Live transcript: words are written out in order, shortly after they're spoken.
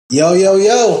Yo, yo,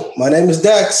 yo. My name is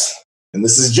Dex. And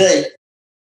this is Jay.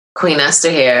 Queen Esther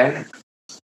here.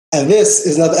 And this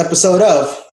is another episode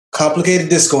of Complicated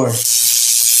Discord.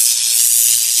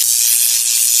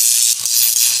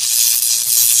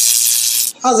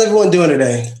 How's everyone doing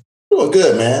today? Doing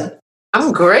good, man.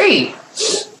 I'm great.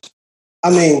 I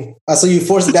mean, I saw you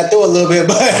forcing that through a little bit,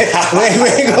 but we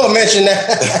ain't gonna mention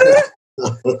that.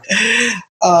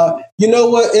 You know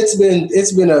what? It's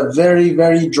been a very,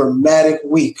 very dramatic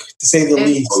week, to say the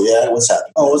least. Oh yeah, what's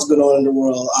happening? Oh, what's going on in the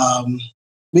world?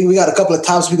 We got a couple of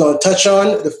topics we're going to touch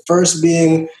on. The first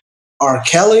being R.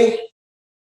 Kelly,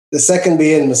 the second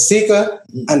being Masika,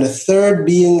 and the third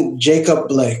being Jacob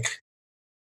Blake.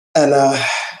 And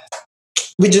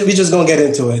we just gonna get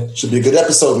into it. Should be a good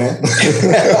episode, man.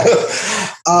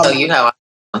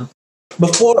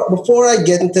 Before I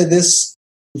get into this,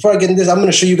 I'm going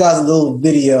to show you guys a little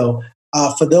video.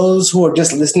 For those who are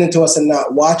just listening to us and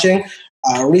not watching,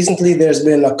 recently there's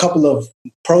been a couple of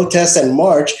protests and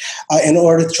march in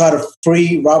order to try to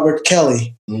free Robert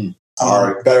Kelly.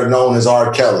 Better known as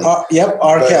R. Kelly. Yep,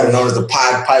 R. Kelly. Better known as the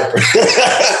Pied Piper.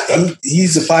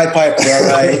 He's the Pied Piper, all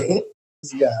right?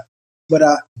 Yeah. But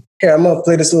here, I'm going to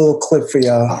play this little clip for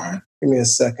y'all. All right. Give me a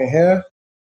second here.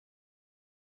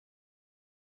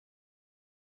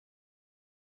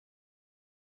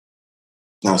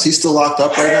 Now, is he still locked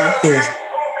up right now? Yes.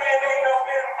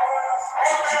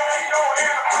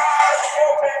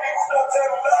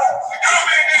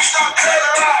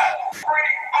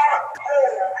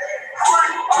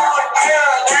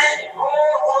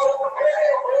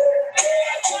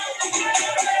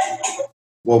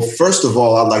 Well, first of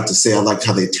all, I'd like to say I liked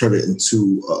how they turned it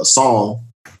into a song.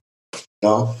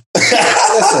 No?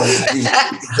 Listen.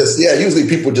 Because, yeah, usually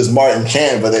people just Martin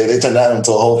can, but they turned that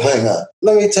into a whole thing, huh?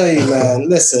 Let me tell you, man,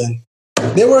 listen.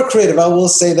 They were creative, I will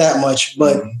say that much,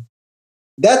 but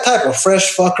that type of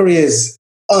fresh fuckery is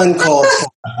uncalled for.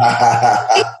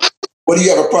 What do you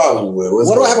have a problem with?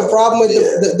 What do I have a problem with? Yeah.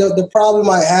 The problem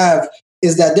I have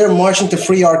is that they're marching to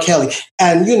free R. Kelly.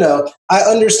 And, you know, I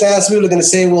understand some people are going to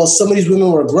say, well, some of these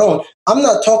women were grown. I'm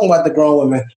not talking about the grown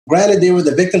women. Granted, they were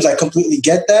the victims. I completely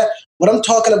get that. What I'm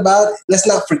talking about, let's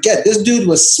not forget, this dude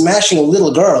was smashing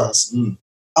little girls.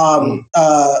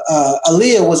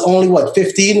 Aaliyah was only,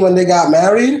 15 when they got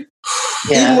married?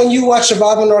 Yeah. Even when you watch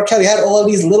Surviving R. Kelly, had all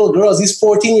these little girls, these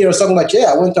 14-year-olds talking about,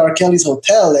 I went to R. Kelly's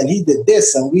hotel and he did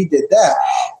this and we did that.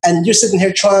 And you're sitting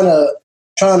here trying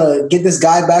to get this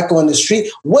guy back on the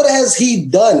street. What has he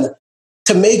done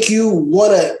to make you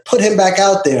want to put him back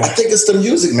out there? I think it's the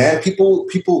music, man. People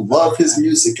love his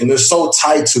music and they're so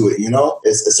tied to it, you know?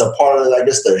 It's a part of, I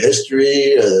guess, their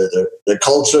history, their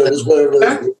culture, is whatever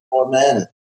they're for, man.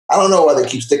 I don't know why they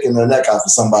keep sticking their neck out for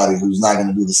somebody who's not going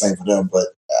to do the same for them, but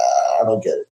I don't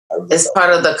get it. It's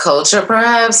part of the culture,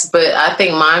 perhaps, but I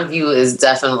think my view is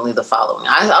definitely the following.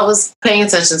 I was paying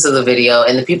attention to the video,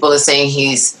 and the people are saying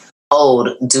he's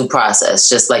owed due process,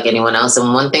 just like anyone else.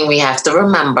 And one thing we have to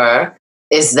remember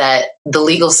is that the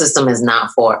legal system is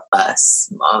not for us.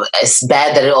 It's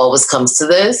bad that it always comes to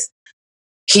this.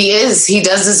 He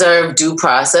does deserve due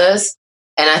process.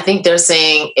 And I think they're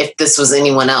saying if this was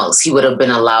anyone else, he would have been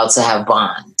allowed to have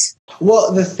bond.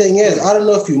 Well, the thing is, I don't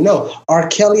know if you know, R.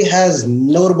 Kelly has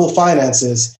notable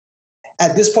finances.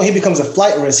 At this point, he becomes a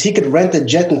flight risk. He could rent a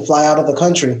jet and fly out of the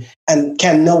country, and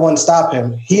can no one stop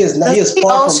him? He is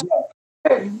far from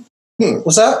that.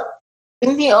 What's that?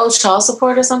 Didn't he owe child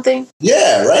support or something?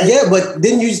 Yeah, right. Yeah, but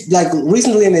didn't you,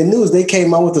 recently in the news, they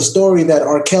came out with a story that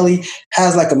R. Kelly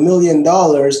has $1 million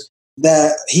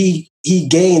that he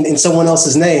gained in someone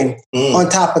else's name. On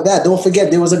top of that, don't forget,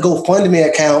 there was a GoFundMe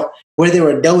account where they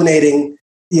were donating,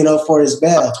 for his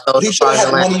bail. He should have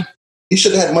had money. He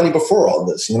should have had money before all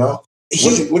this, Where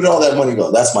did all that money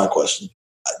go? That's my question.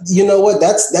 You know what?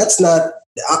 That's not.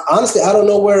 Honestly, I don't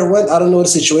know where it went. I don't know the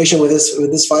situation with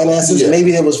his finances. Yeah.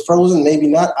 Maybe it was frozen. Maybe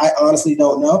not. I honestly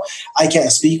don't know. I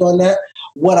can't speak on that.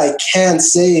 What I can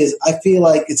say is I feel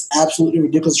like it's absolutely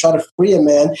ridiculous to try to free a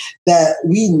man that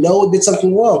we know did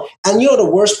something wrong. And the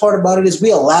worst part about it is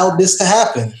we allowed this to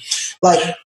happen.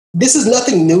 This is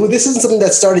nothing new. This isn't something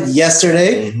that started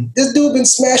yesterday. Mm-hmm. This dude been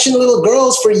smashing little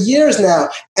girls for years now.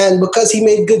 And because he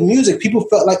made good music, people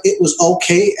felt like it was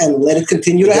okay and let it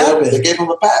continue to happen. They gave him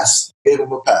a pass.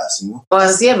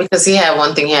 Well, yeah, because he had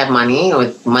one thing, he had money.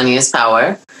 Money is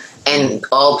power. And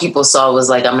all people saw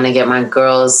was I'm going to get my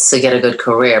girls to get a good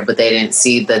career, but they didn't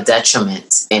see the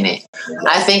detriment in it. Yeah.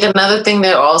 I think another thing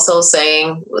they're also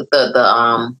saying with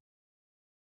the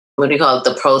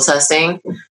the protesting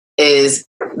is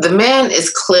the man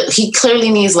is he clearly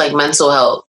needs mental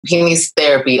help. He needs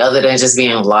therapy other than just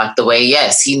being locked away.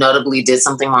 Yes, he notably did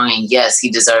something wrong, and yes, he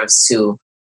deserves to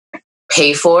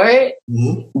pay for it,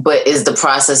 but is the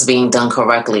process being done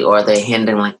correctly, or are they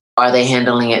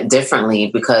handling it differently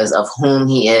because of whom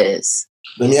he is?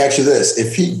 Let me ask you this.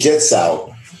 If he gets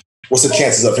out, what's the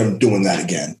chances of him doing that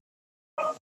again?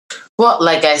 Well,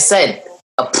 like I said,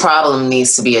 a problem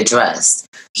needs to be addressed.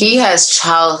 He has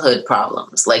childhood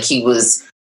problems, like he was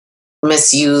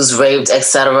misused, raped,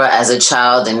 etc. as a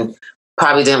child, and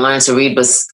probably didn't learn to read, but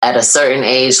at a certain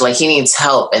age, like he needs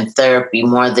help and therapy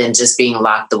more than just being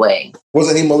locked away.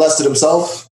 Wasn't he molested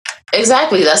himself?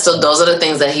 Exactly. Those are the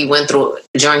things that he went through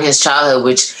during his childhood,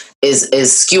 which is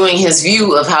skewing his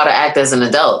view of how to act as an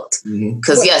adult.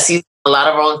 Because yes, he's done a lot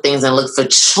of wrong things and looked for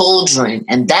children,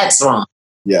 and that's wrong.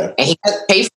 Yeah, and he had to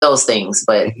pay for those things,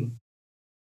 but.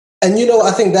 And, I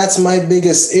think that's my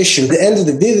biggest issue. At the end of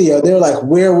the video, they're like,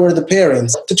 where were the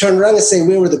parents? To turn around and say,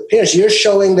 where were the parents? You're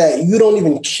showing that you don't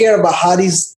even care about how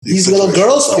these little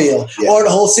girls feel or the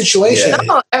whole situation.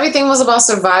 No, everything was about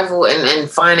survival and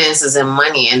finances and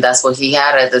money. And that's what he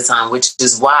had at the time, which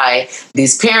is why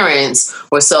these parents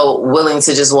were so willing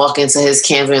to just walk into his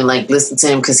camp and like listen to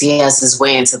him because he has his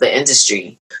way into the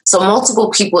industry. So multiple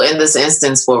people in this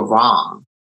instance were wrong.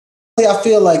 I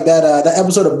feel like that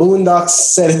episode of Boondocks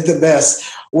said it the best,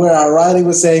 where Riley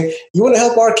was saying, you want to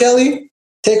help R. Kelly?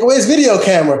 Take away his video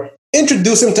camera.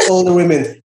 Introduce him to older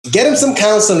women. Get him some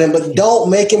counseling, but don't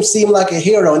make him seem like a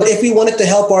hero. And if we wanted to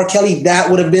help R. Kelly,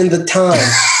 that would have been the time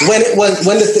when it was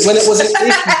an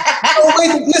issue.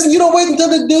 Listen, you don't wait until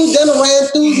the dude done ran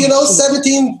through,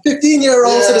 17,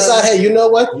 15-year-olds to decide, hey, you know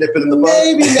what?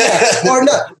 Maybe not. Or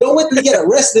not. Don't wait till you get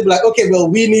arrested. Be like, okay, well,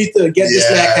 we need to get this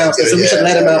man counseling, so we should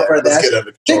let him out for that.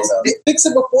 Fix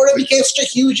it before it became such a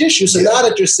huge issue. So now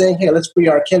that you're saying, hey, let's free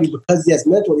R. Kelly because he has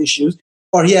mental issues,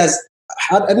 or he has,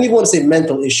 I don't even want to say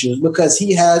mental issues, because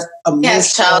he has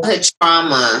childhood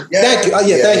trauma. Thank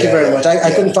you. Thank you very much.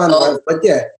 I couldn't find the word, but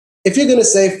yeah. If you're going to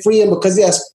say free him because he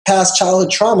has past childhood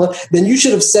trauma, then you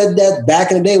should have said that back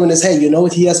in the day when it's, hey, you know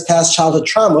what, he has past childhood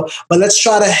trauma, but let's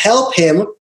try to help him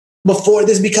before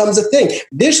this becomes a thing.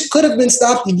 This could have been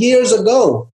stopped years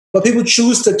ago, but people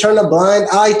choose to turn a blind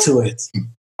eye to it.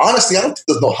 Honestly, I don't think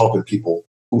there's no helping people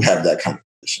who have that kind of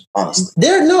condition, honestly.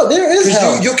 There is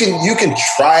help. You can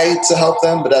try to help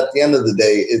them, but at the end of the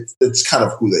day, it's kind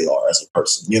of who they are as a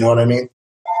person. You know what I mean?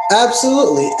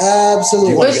 Absolutely.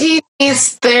 But he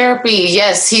needs therapy.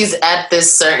 Yes, he's at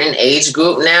this certain age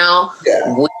group now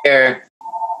where,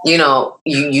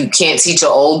 you can't teach an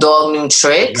old dog new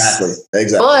tricks.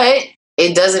 Exactly. But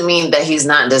it doesn't mean that he's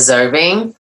not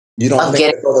deserving. You don't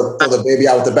think throw the baby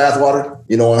out with the bathwater?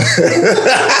 You know what?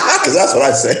 Because that's what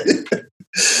I say.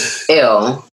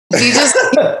 Ew. He just...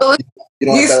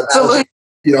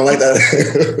 You don't like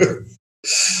that?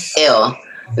 Ew.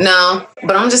 No,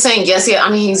 but I'm just saying, yes, I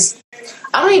mean,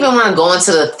 I don't even want to go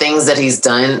into the things that he's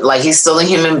done. Like, he's still a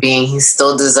human being. He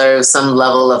still deserves some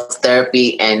level of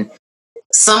therapy and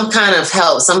some kind of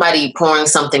help, somebody pouring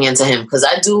something into him. Because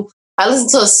I listen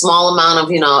to a small amount of,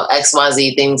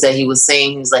 XYZ things that he was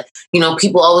saying. He was like,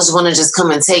 people always want to just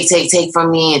come and take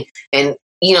from me. And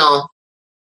a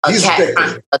cat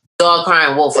crying, a dog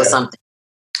crying wolf or something.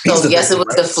 So yes, it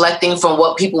was deflecting from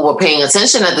what people were paying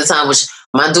attention at the time, which,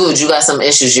 my dude, you got some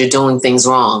issues. You're doing things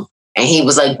wrong. And he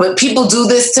was like, but people do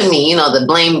this to me, the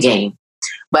blame game.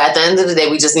 But at the end of the day,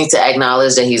 we just need to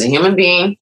acknowledge that he's a human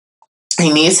being.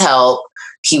 He needs help.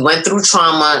 He went through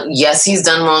trauma. Yes, he's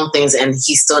done wrong things, and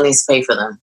he still needs to pay for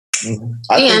them. Mm-hmm.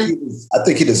 I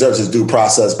think he deserves his due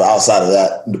process, but outside of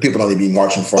that, the people don't need to be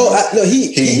marching for him.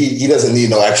 He doesn't need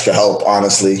no extra help,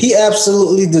 honestly. He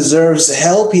absolutely deserves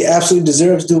help. He absolutely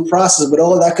deserves due process, but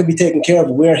all that could be taken care of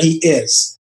where he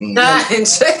is. Mm-hmm.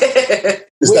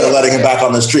 Instead of letting him back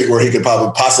on the street where he could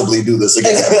possibly do this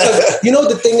again.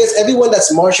 The thing is, everyone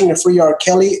that's marching to free R.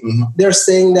 Kelly, they're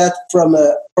saying that from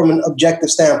an objective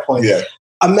standpoint. Yeah.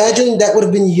 Imagine that would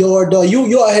have been your daughter.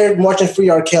 You out here marching free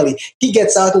R. Kelly. He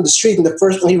gets out in the street, and the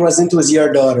first one he runs into is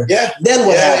your daughter. Yeah. Then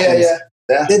what happens?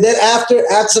 Yeah. Then after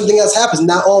something else happens,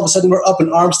 now all of a sudden we're up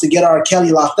in arms to get R.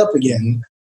 Kelly locked up again.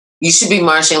 You should be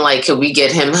marching like, could we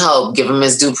get him help? Give him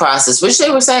his due process, which they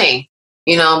were saying,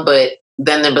 but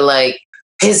then they'd be like,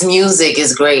 his music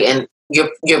is great, and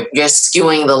you're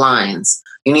skewing the lines.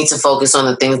 You need to focus on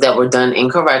the things that were done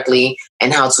incorrectly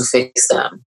and how to fix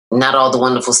them. Not all the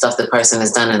wonderful stuff the person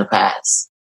has done in the past.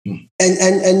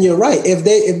 And you're right. If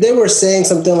they were saying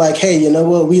something like, hey,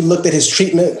 we looked at his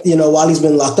treatment, while he's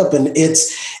been locked up, and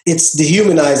it's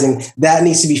dehumanizing, that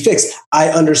needs to be fixed.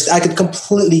 I understand. I could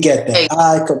completely get that.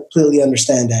 I completely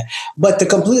understand that. But to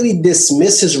completely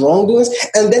dismiss his wrongdoings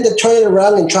and then to turn it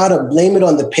around and try to blame it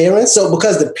on the parents. So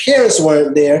because the parents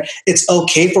weren't there, it's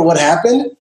okay for what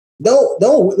happened.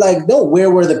 don't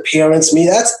wear where the parents meet.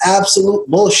 That's absolute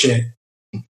bullshit.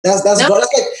 That's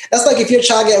like if your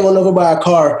child get run over by a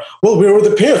car. Well, where were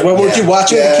the parents? Why weren't you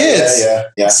watching the kids?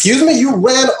 Yeah. Excuse me, you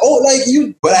ran.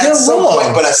 But at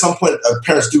some point,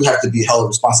 parents do have to be held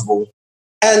responsible,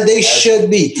 and they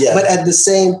should be. Yeah. But at the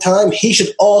same time, he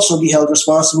should also be held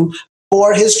responsible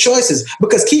for his choices.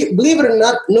 Because believe it or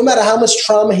not, no matter how much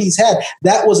trauma he's had,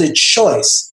 that was a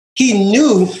choice. He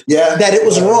knew that it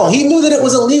was wrong. He knew that it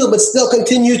was illegal, but still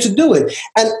continued to do it.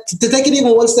 And to take it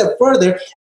even one step further,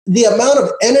 the amount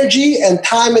of energy and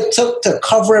time it took to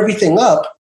cover everything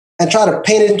up and try to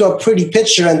paint it into a pretty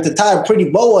picture and to tie a pretty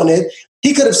bow on it,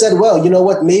 he could have said, well, you know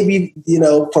what, maybe,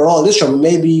 for all this trouble,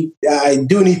 maybe I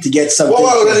do need to get something. Well,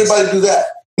 why would anybody do that?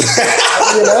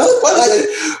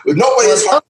 Nobody is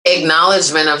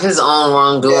acknowledgement of his own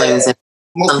wrongdoings. Yeah.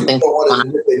 Most people don't want to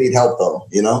admit they need help, though,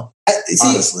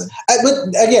 honestly. But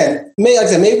again,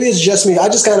 maybe it's just me. I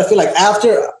just kind of feel like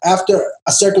after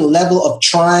a certain level of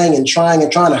trying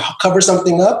to cover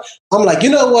something up, I'm like, you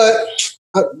know what?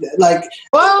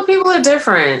 Well, people are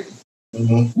different.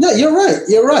 Mm-hmm. No, you're right.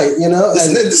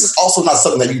 This is also not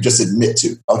something that you just admit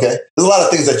to. Okay, there's a lot of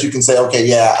things that you can say. Okay,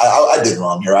 yeah, I did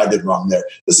wrong here. I did wrong there.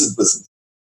 Listen.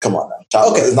 Come on now.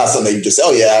 Okay. It's not something that you just say,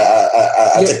 oh,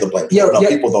 yeah, I take the blame.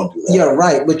 People don't do that. You're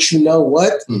right. But you know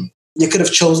what? You could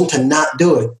have chosen to not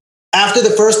do it. After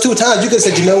the first 2 times, you could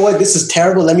have said, you know what? This is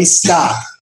terrible. Let me stop.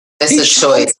 It's a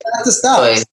choice. Not to stop.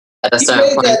 He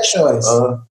made that choice.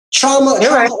 Trauma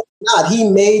or not, he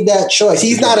made that choice.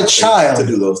 He's not a child. To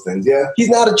do those things, yeah. He's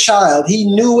not a child. He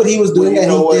knew what he was doing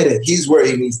and he did it. He's where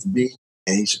he needs to be.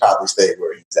 And he should probably stay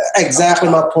where he's at. Exactly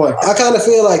my point. I kind of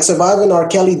feel like Surviving R.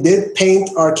 Kelly did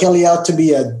paint R. Kelly out to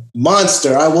be a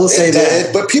monster. I will say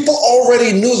that. But people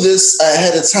already knew this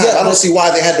ahead of time. I don't see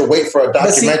why they had to wait for a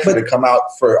documentary to come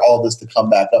out for all this to come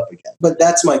back up again. But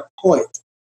that's my point.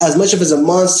 As much of as a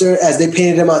monster as they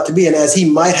painted him out to be, and as he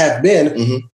might have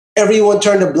been, everyone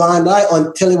turned a blind eye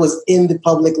until it was in the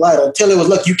public light, until it was,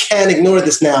 look, you can't ignore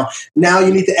this now. Now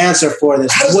you need to answer for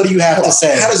this. What do you have to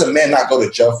say? How does a man not go to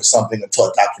jail for something until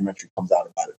a documentary comes out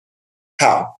about it?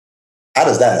 How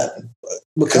does that happen?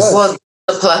 Because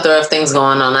a plethora of things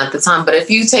going on at the time. But if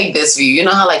you take this view, you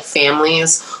know how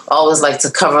families always like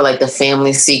to cover the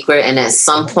family secret, and at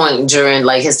some point during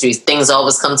history, things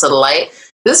always come to the light.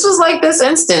 This was this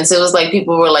instance. It was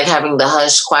people were having the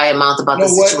hush, quiet mouth about the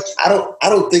situation. I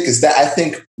don't think it's that. I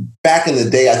think back in the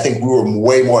day, I think we were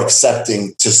way more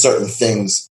accepting to certain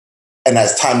things. And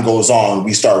as time goes on,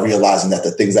 we start realizing that the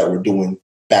things that we're doing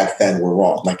back then were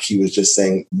wrong. Like he was just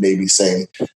saying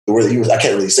the word that I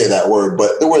can't really say that word,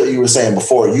 but the word that you were saying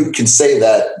before, you can say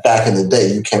that back in the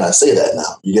day. You cannot say that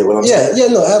now. You get what I'm saying? Yeah,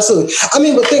 no, absolutely. I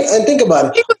mean, but think about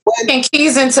it. People were putting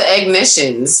keys into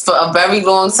ignitions for a very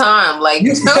long time. I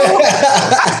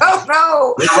don't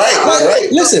know. Right.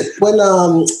 Listen, when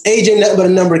AJ Nothing But a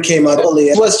Number came out,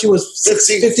 she was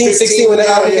 15, 16 when the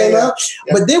album came out.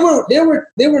 Yeah. But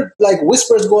there were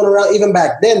whispers going around even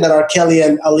back then that R. Kelly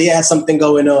and Aaliyah had something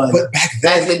going on. But back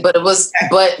then, exactly.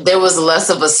 But there was less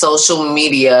of a social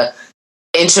media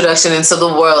introduction into the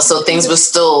world, so things were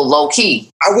still low key.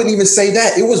 I wouldn't even say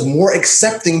that. It was more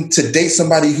accepting to date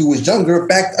somebody who was younger.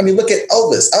 Look at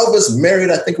Elvis. Elvis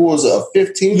married, I think it was a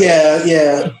 15.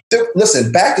 Yeah.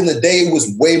 Listen, back in the day, it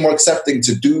was way more accepting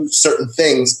to do certain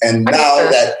things, and now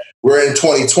that we're in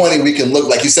 2020, we can look,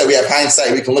 like you said, we have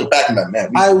hindsight. We can look back and be like, man,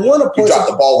 we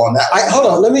dropped the ball on that. Hold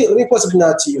on, let me point something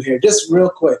out to you here, just real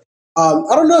quick. I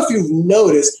don't know if you've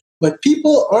noticed, but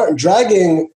people aren't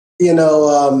dragging,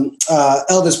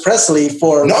 Elvis Presley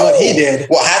for what he did.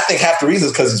 Well, I think half the reason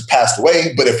is because he's passed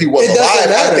away. But if he was alive,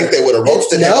 I think they would have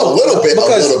roasted him a little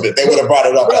bit. They would have brought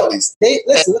it up at least.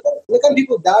 Look how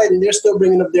people died and they're still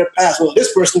bringing up their past. Well,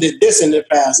 this person did this in their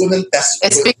past. Well, then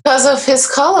it's because of his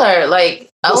color.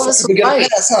 Elvis was white.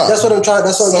 That's what I'm trying.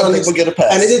 Some people get a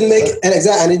pass, and it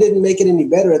didn't make it any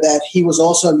better that he was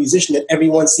also a musician that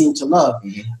everyone seemed to love.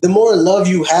 Mm-hmm. The more love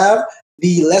you have,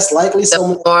 the less likely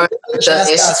someone. The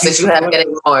issues that you have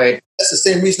getting ignored. That's the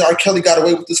same reason R. Kelly got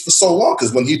away with this for so long,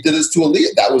 because when he did this to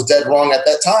Aaliyah, that was dead wrong at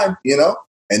that time,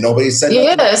 and nobody said nothing.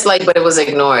 Yeah, it's but it was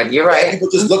ignored. You're right. People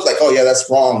just look like, oh yeah, that's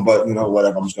wrong, but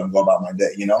whatever. I'm just going to go about my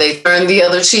day. They turned the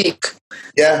other cheek.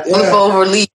 Yeah. Flip over,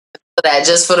 leave that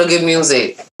just for the good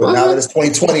music. But now that it's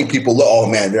 2020, people look. Oh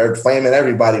man, they're flaming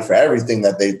everybody for everything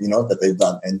that they've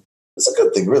done, and it's a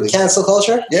good thing, really. Cancel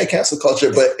culture? Yeah, cancel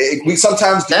culture. But we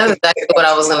sometimes do. That's exactly what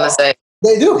I was going to say.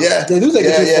 They do. Yeah. They do take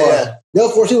it too far. Yeah. They'll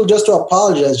force people just to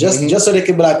apologize, just so they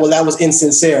can be like, well, that was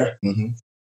insincere. Mm-hmm.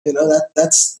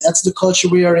 That's the culture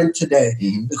we are in today.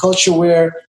 Mm-hmm. The culture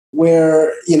where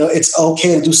where, it's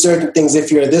okay to do certain things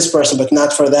if you're this person, but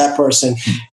not for that person.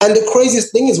 And the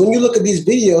craziest thing is when you look at these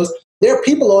videos, there are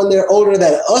people on there older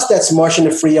than us that's marching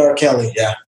to free R. Kelly.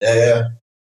 Yeah.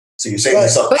 So you're saying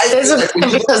but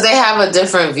because they have a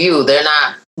different view. They're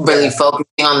not really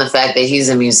focusing on the fact that he's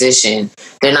a musician.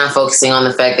 They're not focusing on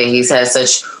the fact that he's had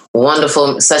such a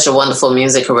wonderful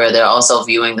music career. They're also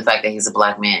viewing the fact that he's a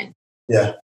black man.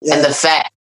 Yeah. And the fact,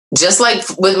 just like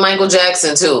with Michael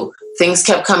Jackson too, things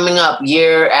kept coming up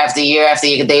year after year after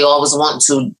year. They always want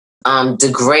to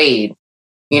degrade,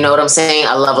 you know what I'm saying,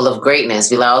 a level of greatness.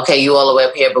 Be like, okay, you all the way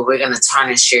up here, but we're going to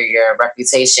tarnish your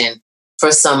reputation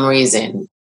for some reason,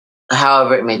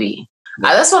 however it may be.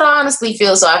 That's what I honestly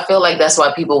feel. So I feel like that's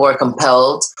why people were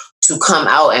compelled to come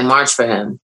out and march for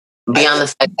him. Beyond the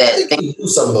fact that they knew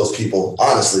some of those people,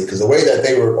 honestly, because the way that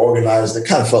they were organized, it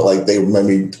kind of felt like they were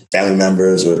maybe family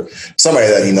members or somebody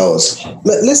that he knows.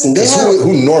 But listen,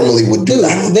 who normally would do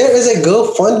that? There is a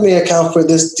GoFundMe account for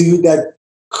this dude that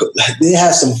they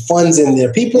have some funds in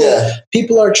there.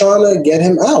 People are trying to get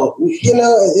him out.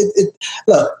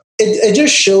 It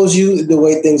just shows you the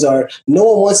way things are. No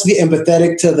one wants to be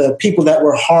empathetic to the people that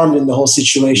were harmed in the whole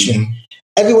situation. Mm-hmm.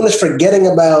 Everyone is forgetting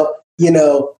about,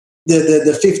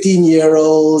 the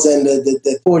 15-year-olds and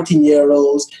the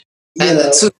 14-year-olds. And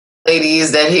the two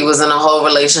ladies that he was in a whole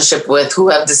relationship with who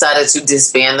have decided to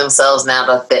disband themselves now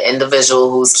that the individual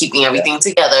who's keeping everything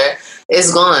together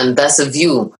is gone. That's a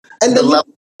view. And the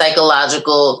level of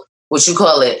psychological,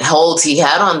 hold he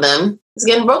had on them is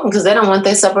getting broken because they don't want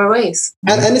their separate ways.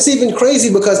 And it's even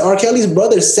crazy because R. Kelly's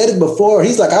brother said it before.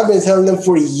 He's like, I've been telling them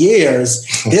for years,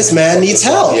 this man needs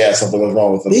help. Yeah, something was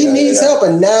wrong with him. He needs help.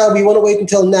 And now we want to wait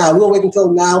until now. We want to wait until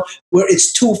now where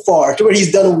it's too far, to where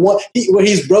he's done where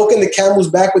he's broken the camel's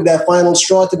back with that final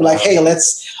straw to be like, hey,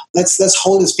 let's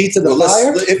hold his feet to the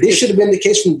fire. This should have been the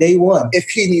case from day one. If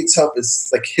he needs help,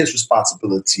 it's like his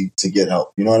responsibility to get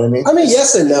help. You know what I mean? I mean,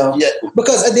 yes and no. Yeah.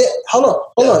 Because hold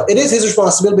on. It is his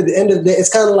responsibility, but at the end of the day, it's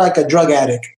kind of like a drug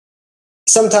addict.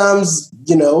 Sometimes,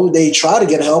 they try to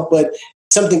get help, but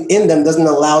something in them doesn't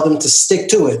allow them to stick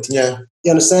to it. Yeah.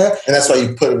 You understand? And that's why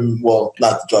you put him, not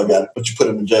the drug addict, but you put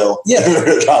him in jail. Yeah.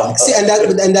 See, and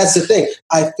that's the thing.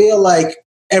 I feel like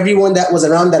everyone that was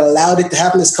around that allowed it to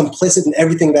happen is complicit in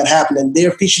everything that happened, and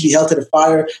their feet should be held to the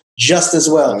fire just as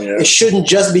well. Yeah. It shouldn't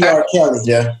just be R. Kelly.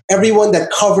 Yeah. Everyone that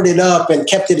covered it up and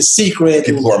kept it a secret.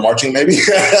 People who are marching, maybe.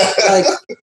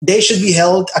 They should be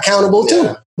held accountable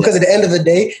too. Because at the end of the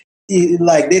day,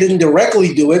 they didn't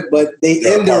directly do it, but they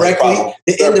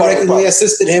indirectly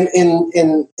assisted him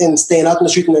in staying out in the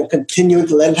street and then continuing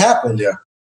to let it happen. Yeah.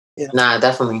 Nah,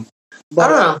 definitely. But, I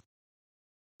don't know.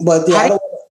 But yeah,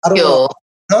 I don't know.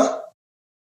 Huh?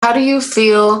 How do you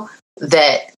feel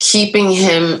that keeping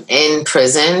him in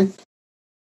prison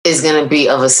is going to be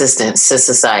of assistance to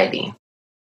society?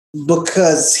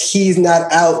 Because he's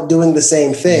not out doing the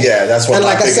same thing. Yeah, that's what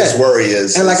my biggest worry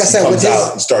is. And like I said, he comes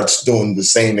out and starts doing the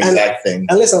same exact thing.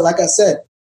 And listen, like I said,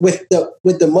 with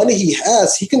the money he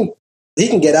has, he can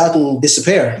get out and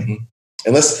disappear. Mm-hmm.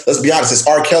 And let's be honest, it's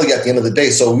R. Kelly at the end of the day,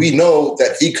 so we know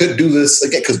that he could do this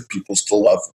again because people still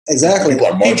love him. Exactly. People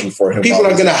are marching for him. People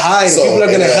are going to hide. So people are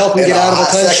going to help him get out of the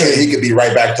country. He could be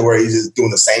right back to where he's just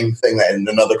doing the same thing in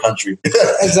another country.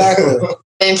 Exactly.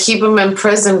 And keep him in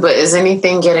prison, but is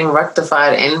anything getting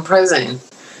rectified in prison?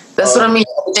 That's what I mean.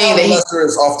 Lester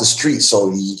is off the street,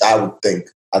 so I would think.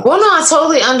 I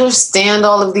totally understand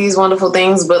all of these wonderful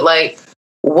things, but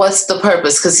what's the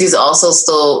purpose? Because he's also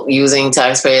still using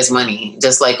taxpayers' money,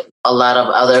 just like a lot of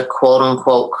other quote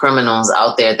unquote criminals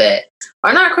out there that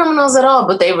are not criminals at all,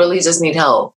 but they really just need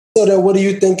help. So then what do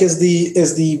you think is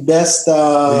the best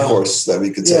recourse that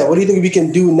we could take? Yeah, what do you think we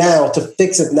can do now to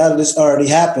fix it now that it's already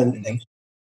happened?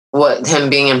 What, him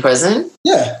being in prison?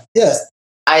 Yeah, yes.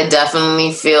 I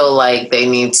definitely feel like they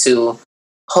need to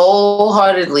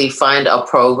wholeheartedly find a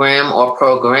program or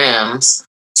programs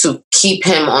to keep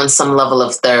him on some level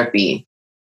of therapy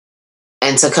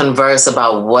and to converse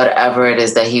about whatever it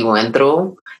is that he went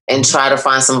through and try to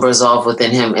find some resolve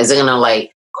within him. Is it going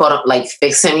to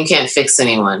fix him? You can't fix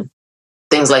anyone.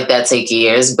 Things like that take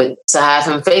years, but to have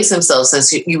him face himself,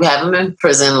 since you have him in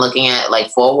prison looking at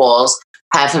 4 walls,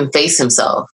 have him face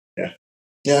himself.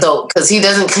 Yeah. So, because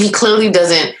he clearly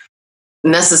doesn't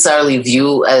necessarily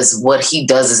view as what he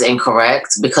does is incorrect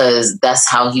because that's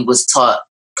how he was taught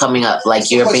coming up.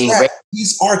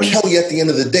 He's R. Kelly at the end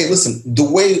of the day. Listen, the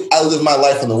way I live my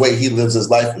life and the way he lives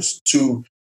his life is two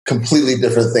completely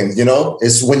different things.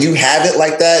 It's when you have it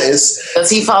like that. Does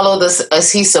he follow this?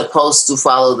 Is he supposed to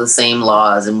follow the same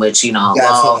laws in which That's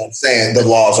what I'm saying. The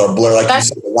laws are blurred, like you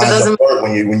said. The lines are blurred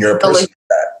when you're a person.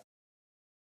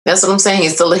 That's what I'm saying.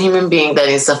 He's still a human being that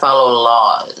needs to follow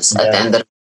laws at the end of the day.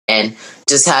 And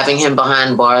just having him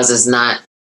behind bars is not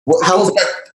helpful.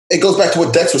 It goes back to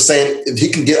what Dex was saying. If he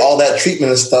can get all that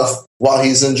treatment and stuff while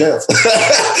he's in jail,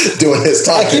 doing his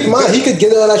time. Keep in mind, he could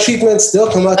get all that treatment and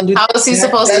still come out and do. How is he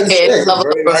supposed to get a level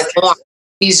of reform?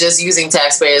 He's just using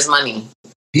taxpayers' money.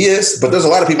 He is, but there's a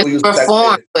lot of people using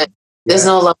reform, but there's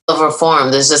no level of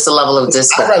reform. There's just a level of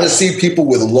discipline. I'd rather see people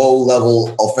with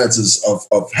low-level offenses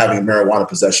of having marijuana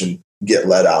possession get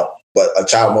let out, but a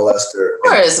child molester. Of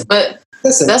course, but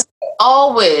listen, that's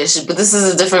all wish. But this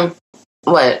is a different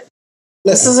what.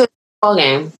 This is a ball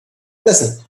game.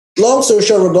 Listen, long story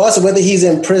short, regardless of whether he's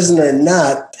in prison or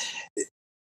not,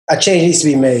 a change needs to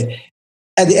be made.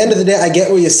 At the end of the day, I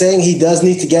get what you're saying. He does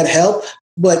need to get help.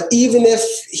 But even if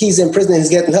he's in prison and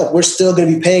he's getting help, we're still going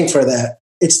to be paying for that.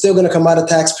 It's still going to come out of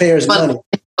taxpayers' money.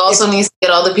 He also needs to get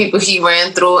all the people he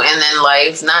ran through and then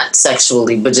life, not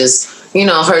sexually, but just,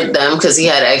 hurt them because he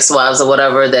had ex-wives or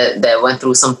whatever that went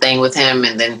through something with him,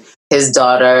 and then his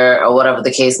daughter or whatever the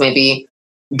case may be.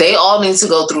 They all need to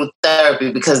go through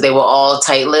therapy because they were all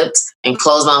tight-lipped and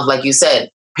closed-mouthed, like you said.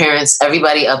 Parents,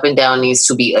 everybody up and down needs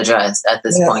to be addressed at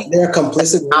this point. They're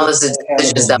complicit. Acknowledge the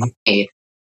decisions that were made.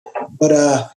 But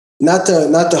not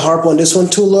to harp on this one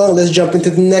too long, let's jump into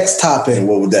the next topic. And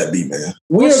what would that be, man?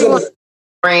 We're going to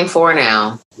brain for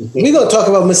now. We're going to talk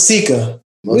about Masika.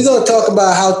 We're going to talk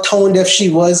about how tone deaf she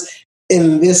was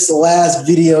in this last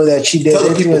video that she did. Tell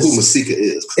the people who Masika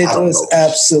is. It was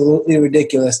absolutely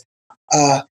ridiculous.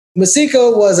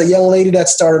 Masika was a young lady that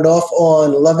started off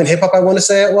on Love and Hip Hop, I want to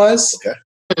say it was. Okay.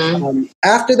 Mm-hmm.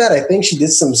 After that, I think she did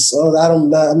some. I'm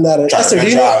not. Esther, do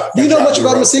you know much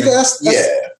about Masika?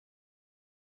 Yeah.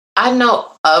 I know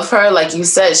of her. Like you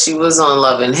said, she was on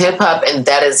Love and Hip Hop, and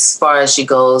that is as far as she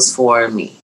goes for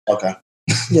me. Okay.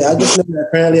 Yeah, I just know that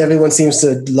apparently everyone seems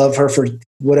to love her for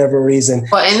whatever reason.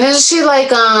 Well, and is she like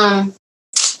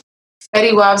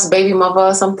Fetty Wap's baby mother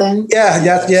or something? Yeah,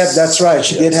 that's right.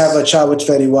 She did have a child with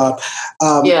Fetty Wap.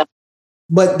 Yeah.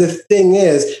 But the thing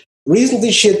is,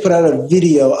 recently she had put out a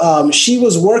video. She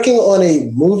was working on a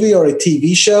movie or a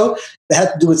TV show that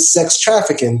had to do with sex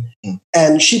trafficking,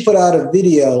 and she put out a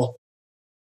video.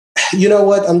 You know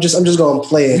what? I'm just going to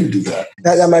play it. You do that.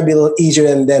 That might be a little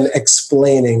easier than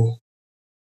explaining.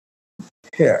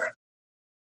 Here.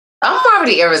 I'm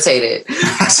already irritated.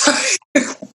 I said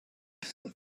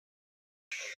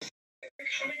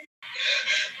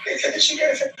you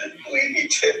guys have to leave me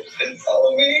tips and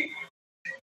follow me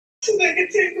so I can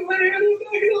take the money out of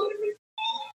my life.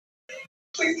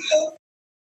 Please help.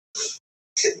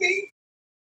 Tip me.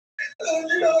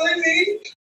 $100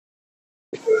 each.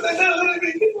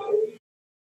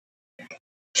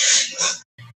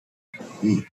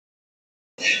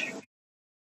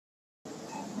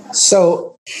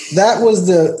 So that was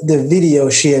the video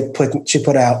she put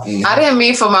out. I didn't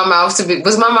mean for my mouth to be.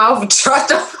 Was my mouth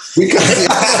trucked up? I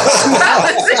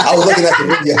was looking at the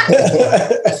video.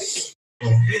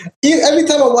 Every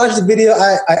time I watch the video,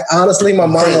 I honestly, my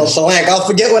mind goes blank. I'll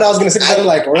forget what I was going to say. I'm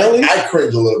like, really? I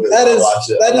cringe a little bit. That is.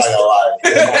 I'm not gonna lie.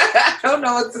 I don't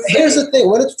know what to say. Here's the thing: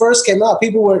 when it first came out,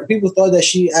 people thought that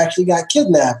she actually got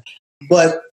kidnapped,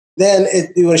 but then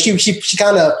she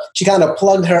kind of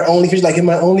plugged her OnlyFans. She's like, in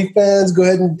my OnlyFans, go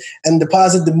ahead and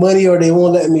deposit the money, or they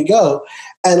won't let me go.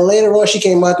 And later on, she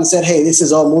came out and said, hey, this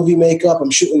is all movie makeup. I'm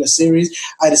shooting a series.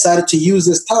 I decided to use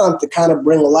this time to kind of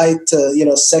bring light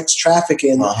to, sex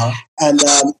trafficking. Uh-huh. And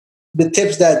the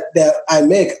tips that I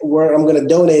make, I'm going to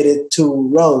donate it to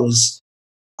Rose.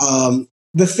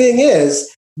 The thing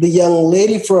is, the young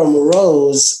lady from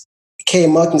Rose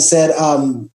came up and said,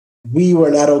 we were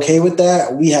not okay with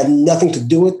that. We had nothing to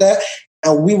do with that.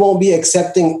 And we won't be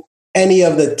accepting any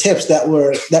of the tips that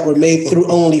were made through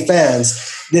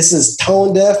OnlyFans. This is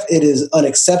tone deaf. It is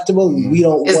unacceptable. We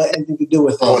don't want anything to do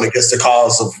with it. Going against the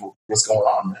cause of what's going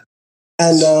on, man.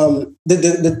 And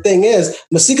the thing is,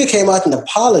 Masika came out and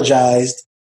apologized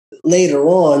later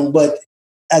on, but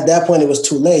at that point it was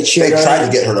too late. They tried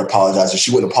to get her to apologize, and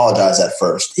she wouldn't apologize at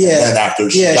first. Yeah, and after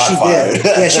she got fired.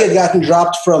 Yeah, she had gotten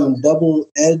dropped from Double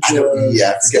Edge.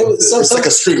 It's like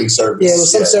a streaming service. Yeah, it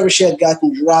was some service she had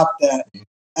gotten dropped at.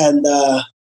 And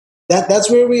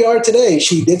that's where we are today.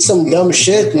 She did some dumb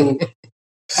shit, and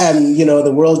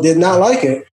the world did not like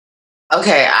it.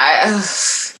 Okay,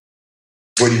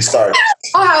 where do you start? I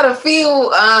don't know how to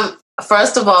feel.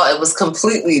 First of all, it was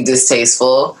completely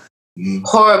distasteful,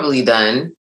 horribly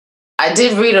done. I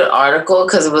did read an article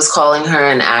because it was calling her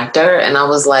an actor, and I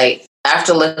was like,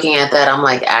 after looking at that, I'm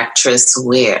like, actress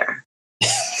where?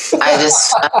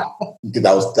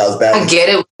 that was bad. I get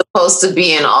it. Supposed to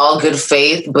be in all good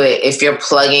faith, but if you're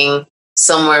plugging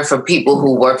somewhere for people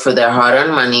who work for their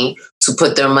hard-earned money to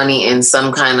put their money in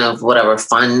some kind of whatever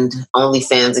fund,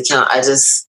 OnlyFans account.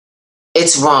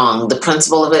 It's wrong. The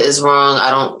principle of it is wrong. I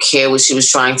don't care what she was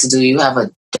trying to do. You have a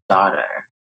daughter.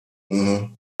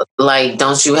 Mm-hmm. Like,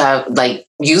 don't you have, like,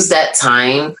 use that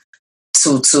time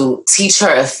to teach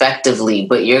her effectively,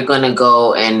 but you're going to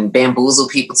go and bamboozle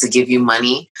people to give you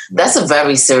money. That's a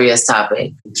very serious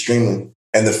topic. Extremely.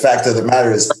 And the fact of the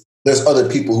matter is there's other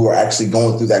people who are actually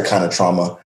going through that kind of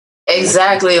trauma.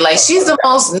 Exactly. Like, she's the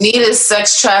most needed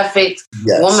sex trafficked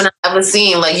woman I've ever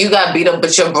seen. Like, you got beat up,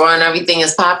 but your bra and everything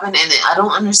is popping, and I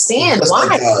don't understand just why.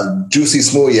 Like, Juicy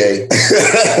Smouye.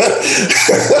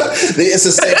 It's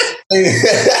the same thing.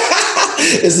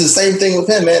 It's the same thing with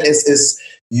him, man. It's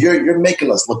you're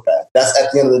making us look bad. That's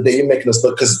at the end of the day, you're making us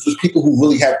look, because there's people who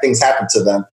really have things happen to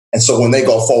them. And so when they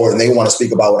go forward and they want to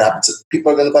speak about what happened to them,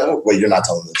 people are going to be like, oh, wait, you're not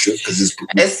telling the truth, because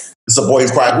it's a boy who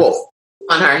cried wolf.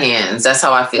 On her hands. That's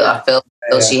how I feel. I feel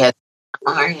she had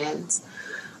on her hands.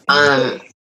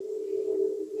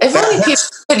 If only people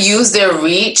could use their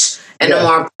reach in a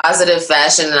more positive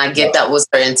fashion, and I get that was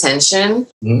her intention,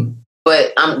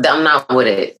 but I'm not with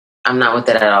it. I'm not with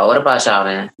it at all. What about y'all,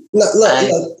 man? Look,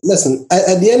 listen,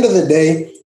 at the end of the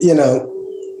day, you know,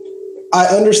 I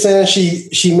understand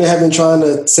she may have been trying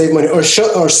to save money, or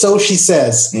so she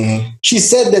says. Mm-hmm. She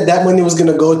said that money was going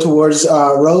to go towards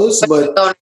Rose, but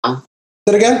say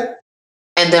it again.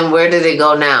 And then where did it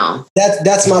go now?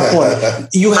 That's my point.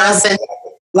 You have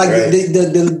like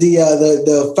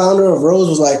the founder of Rose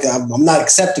was like, I'm not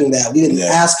accepting that. We didn't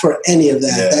ask for any of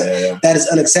that. That is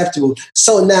unacceptable.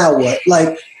 So now what?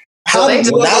 Like, how did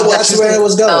you know that's where it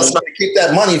was going? Keep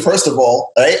that money, first of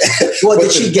all, right? Well,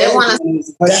 did she get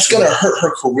that's going to hurt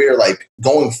her career, like,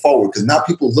 going forward, because now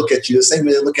people look at you the same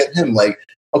way they look at him, like,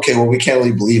 okay, well, we can't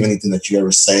really believe anything that you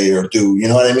ever say or do. You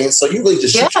know what I mean? So you really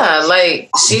just like,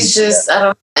 she's just, I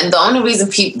don't. And the only reason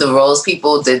the Rose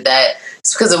people did that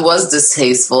is because it was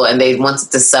distasteful, and they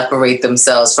wanted to separate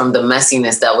themselves from the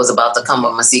messiness that was about to come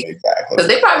with Masika. Exactly. Because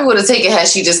they probably would have taken had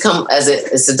she just come as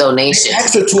a donation. They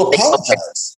asked her to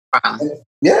apologize.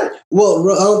 Yeah.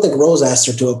 Well, I don't think Rose asked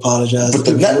her to apologize. But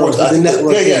the network, the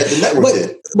network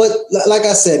did. But like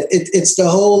I said, it's the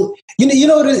whole. You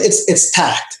know what it is? It's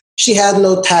tact. She had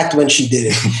no tact when she did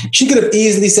it. She could have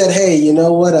easily said, "Hey, you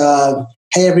know what?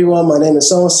 Hey, everyone, my name is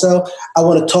so-and-so. I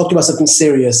want to talk to you about something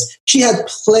serious." She had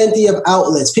plenty of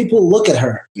outlets. People look at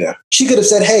her. Yeah. She could have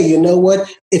said, "Hey, you know what?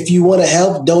 If you want to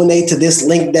help, donate to this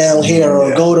link down here,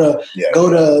 or go to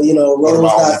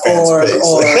rose.org."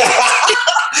 Or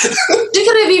she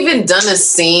could have even done a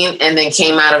scene and then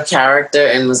came out of character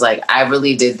and was like, "I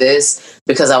really did this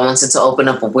because I wanted to open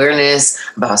up awareness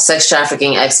about sex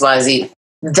trafficking, XYZ."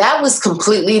 That was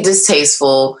completely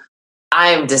distasteful. I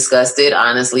am disgusted,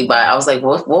 honestly, but I was like,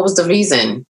 what was the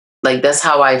reason? Like, that's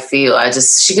how I feel.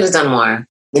 She could have done more.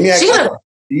 She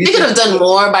could have done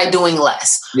more by doing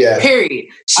less. Yeah. Period.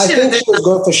 I think she was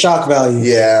going for shock value.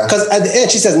 Yeah. Because at the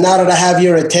end, she says, "Now that I have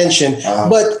your attention."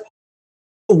 But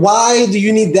why do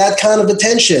you need that kind of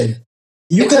attention?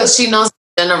 Because she knows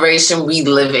the generation we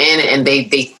live in, and they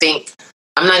think,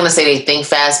 I'm not going to say they think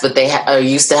fast, but they are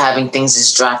used to having things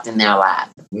just dropped in their lap.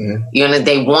 Mm-hmm. You know,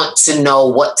 they want to know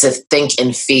what to think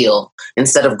and feel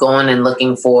instead of going and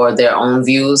looking for their own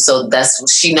views. So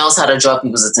she knows how to draw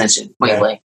people's attention. Point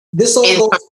blank. This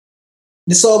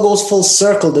all goes full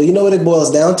circle, though. You know what it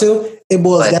boils down to? It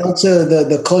boils down to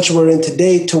the culture we're in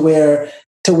today, to where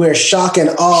shock and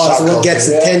awe is what gets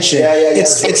attention.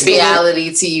 It's reality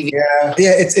TV.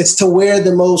 It's to where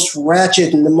the most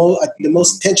ratchet and the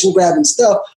most attention grabbing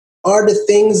stuff are the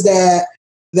things that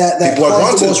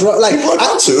cause the most. Like,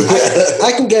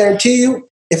 I can guarantee you,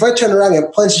 if I turn around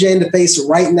and punch Jay in the face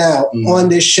right now on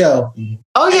this show,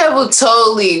 oh yeah, well,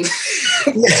 totally.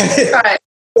 Right.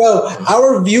 Well,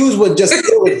 our views would just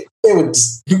it would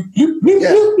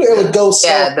go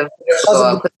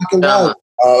so.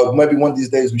 Maybe one of these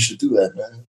days we should do that,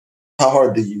 man. How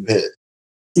hard did you hit?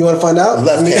 You want to find out?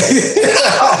 Left hand.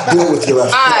 Do it with your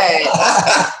left hand.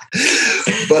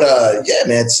 But yeah,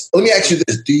 man. Let me ask you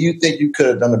this: do you think you could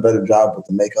have done a better job with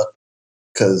the makeup?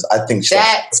 Because I think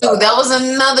that too. That was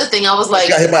another thing. I was like,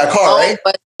 you got hit by a car, right?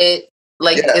 But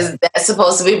is that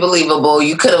supposed to be believable?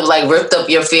 You could have like ripped up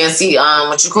your fancy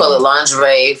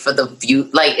lingerie for the view.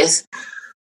 Like,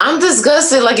 I'm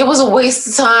disgusted. Like, it was a waste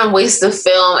of time, waste of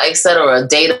film, etc.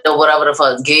 Data, whatever the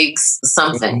fuck, gigs,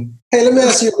 something. Hey, let me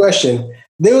ask you a question.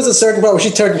 There was a certain part where she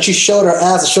turned and she showed her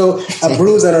ass, showed a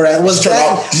bruise on her ass. Was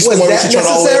that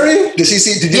necessary? Did you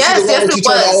see the one where she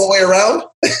turned all the way around?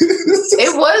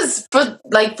 It was for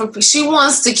she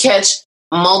wants to catch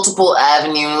multiple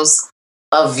avenues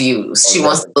of views. She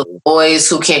wants little boys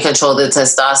who can't control their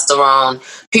testosterone.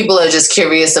 People are just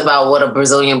curious about what a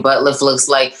Brazilian butt lift looks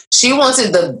like. She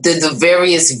wanted the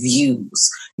various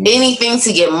views. Anything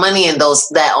to get money in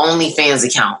that OnlyFans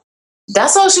account.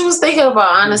 That's all she was thinking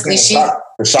about, honestly. She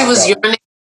was yearning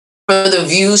for the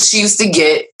views she used to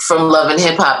get from Love and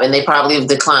Hip Hop, and they probably have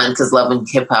declined because Love and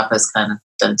Hip Hop has kind of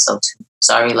done so too.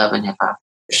 Sorry, Love and Hip Hop.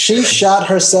 She shot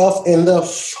herself in the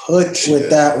foot with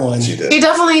that one. She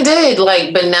definitely did.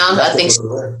 But now I think she's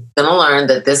going to learn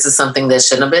that this is something that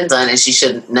shouldn't have been done, and she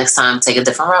should next time take a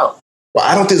different route. Well,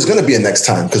 I don't think there's going to be a next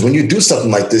time, because when you do something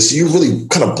like this, you really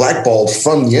kind of blackballed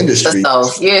from the industry.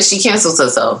 Yeah, she cancels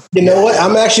herself. You know what?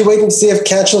 I'm actually waiting to see if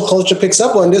cancel culture picks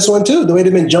up on this one too, the way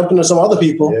they've been jumping to some other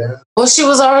people. Yeah. Well, she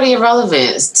was already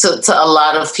irrelevant to a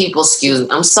lot of people. Excuse me.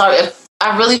 I'm sorry.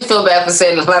 I really feel bad for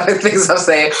saying a lot of things I'm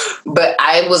saying, but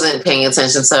I wasn't paying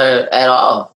attention to her at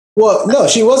all. Well, no,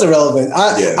 she was irrelevant.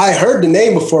 I heard the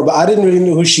name before, but I didn't really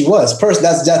know who she was.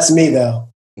 That's me though.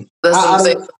 That's what I'm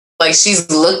saying. She's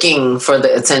looking for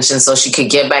the attention so she could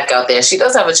get back out there. She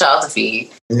does have a child to feed.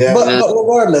 Yeah. But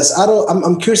regardless,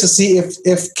 I'm curious to see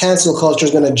if cancel culture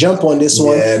is going to jump on this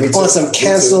one on some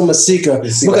cancel Masika,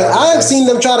 because I've seen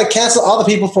them try to cancel other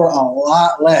people for a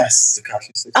lot less.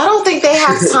 I don't think they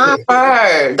have time for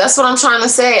her. That's what I'm trying to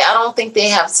say. I don't think they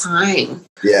have time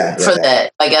for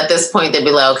that. At this point, they'd be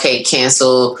like, okay,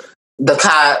 cancel the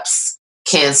cops,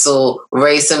 cancel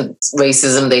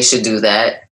racism. They should do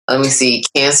that. Let me see.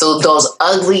 Cancel those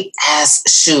ugly ass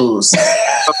shoes.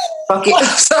 From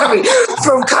Kanye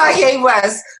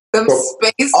West. Them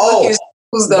space looking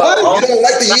shoes though. What? You don't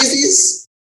like the Yeezys?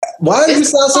 Why do you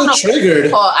sound so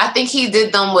triggered? I think he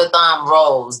did them with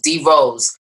D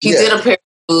Rose. He did a pair of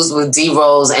shoes with D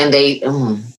Rose, and they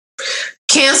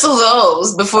cancel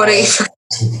those before they.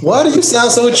 Why do you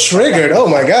sound so triggered? Oh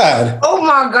my god! Oh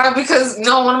my god! Because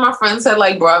one of my friends had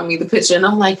brought me the picture, and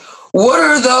I'm like, what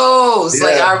are those?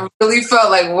 Yeah. I really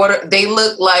felt like they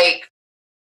look like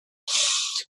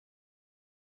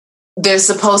they're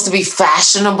supposed to be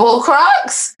fashionable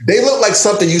Crocs. They look like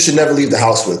something you should never leave the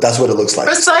house with. That's what it looks like.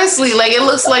 Precisely. It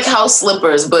looks like house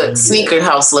slippers, but sneaker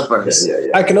house slippers. Yeah.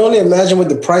 I can only imagine what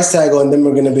the price tag on them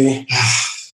are going to be.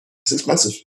 It's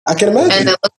expensive. I can imagine. And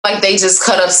it looks like they just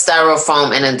cut up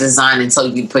styrofoam in a design until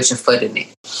you put your foot in it.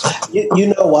 You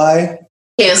know why?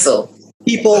 Cancel.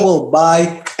 People will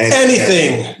buy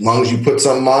anything. As long as you put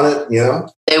something on it,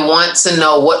 They want to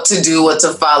know what to do, what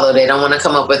to follow. They don't want to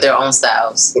come up with their own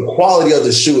styles. The quality of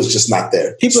the shoe is just not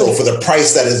there. So for the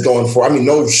price that it's going for,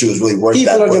 no shoe is really worth that.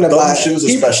 People are going to buy shoes,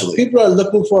 especially. People are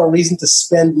looking for a reason to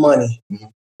spend money. Mm-hmm.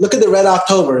 Look at the Red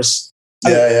Octobers.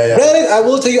 Yeah. Granted, I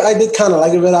will tell you, I did kind of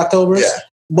like the Red Octobers,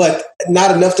 but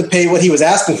not enough to pay what he was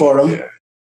asking for them. Yeah.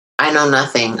 I know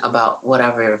nothing about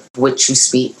which you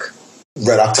speak.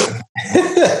 Red October.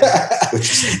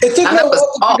 It took me a while to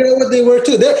figure out what they were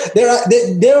too.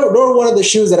 They're one of the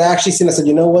shoes that I actually seen. I said,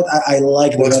 you know what, I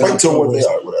like them. Explain to them what they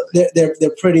are.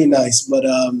 They're pretty nice, but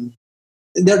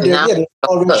they're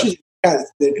all red shoes. They're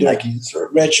Nikes or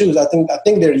red shoes. I think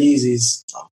they're Yeezys.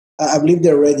 I believe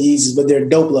they're red Yeezys, but they're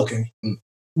dope looking.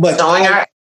 But showing our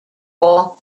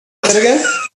say it again.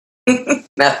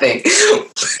 Nothing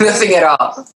at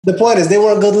all. The point is, they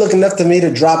weren't good looking enough to me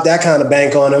to drop that kind of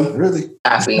bank on them. Really?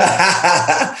 If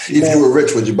you were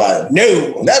rich, would you buy them?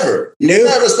 No. Never. You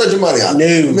never spend your money on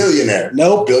them. No. Millionaire.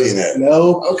 Nope. Billionaire.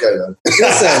 Nope. Okay then.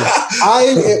 Listen,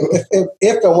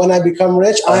 if and when I become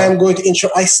rich, I am going to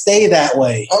ensure I stay that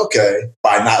way. Okay.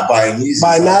 By not buying Yeezys.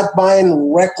 By not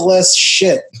buying reckless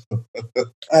shit.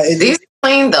 These are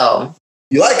clean though.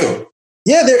 You like them?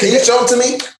 Yeah. Can you show them to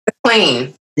me?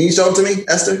 Clean. Can you show them to me,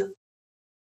 Esther?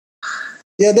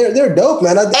 Yeah, they're dope,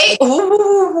 man. 8.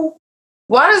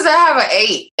 Why does that have an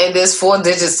 8 and there's 4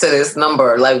 digits to this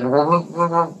number? Why?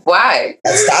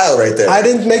 That style right there. I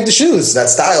didn't make the shoes. That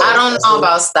style. I don't know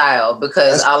about style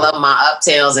because I love my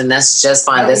uptails and that's just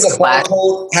fine.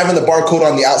 Having the barcode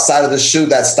on the outside of the shoe,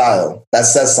 that style, that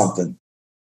says something.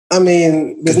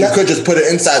 You could just put it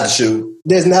inside the shoe.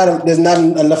 There's not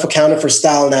enough accounting for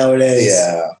style nowadays.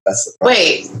 Yeah, that's the problem.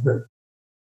 Wait.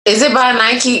 Is it by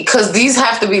Nike? Because these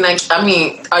have to be Nike.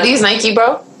 Are these Nike,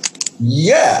 bro?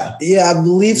 Yeah. Yeah, I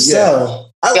believe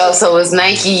so. So it's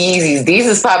Nike Yeezys. These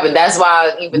is popping. That's why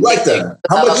I even like them.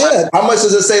 How much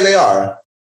does it say they are?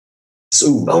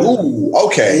 Ooh,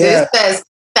 okay. Yeah. This says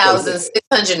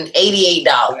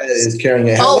 $1,688. Is carrying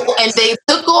a and they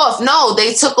took off. No,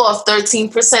 they took off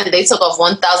 13%. They took off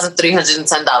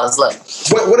 $1,310. Look.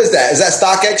 What is that? Is that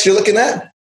StockX you're looking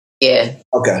at? Yeah.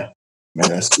 Okay. Man,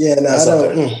 I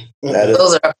don't.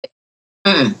 Those are.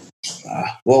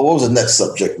 Well, what was the next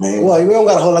subject, man? Well, we don't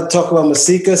got a whole lot to talk about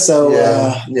Masika, so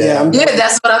yeah,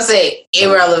 that's what I'm saying.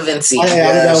 Irrelevancy. I'm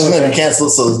done with her.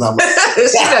 Canceled, so there's not much.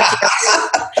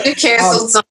 She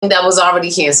canceled something that was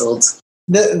already canceled.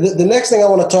 The next thing I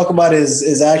want to talk about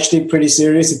is actually pretty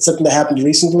serious. It's something that happened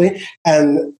recently,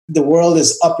 and the world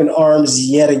is up in arms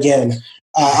yet again.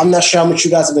 I'm not sure how much you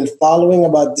guys have been following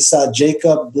about this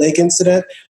Jacob Blake incident,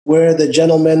 where the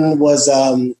gentleman was,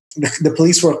 the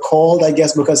police were called, I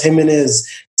guess, because him and his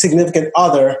significant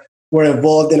other were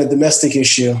involved in a domestic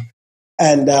issue.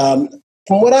 And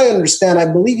from what I understand, I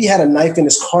believe he had a knife in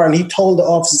his car, and he told the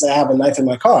officers, I have a knife in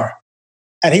my car.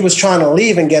 And he was trying to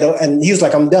leave and and he was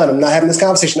like, I'm done. I'm not having this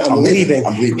conversation. I'm leaving.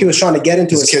 He was trying to get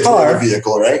into his car.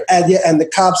 Vehicle, right? And the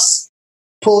cops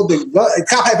pulled the gun.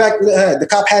 The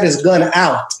cop had his gun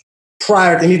out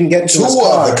prior to him even getting to his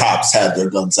car. Two of the cops had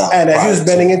their guns out. And as he was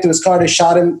bending into his car, they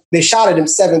shot him. They shot at him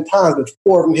 7 times, but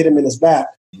 4 of them hit him in his back.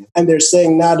 And they're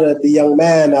saying now that the young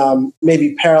man may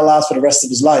be paralyzed for the rest of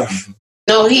his life.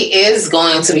 No, he is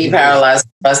going to be paralyzed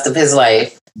for the rest of his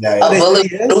life. A bullet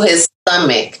through his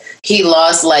stomach. He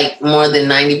lost like more than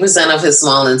 90% of his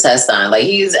small intestine. Like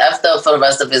he's effed up for the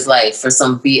rest of his life for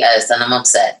some BS, and I'm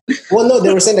upset. Well, no,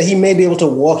 they were saying that he may be able to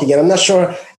walk again. I'm not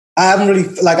sure. I haven't really,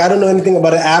 I don't know anything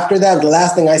about it after that. The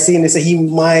last thing I seen, they say he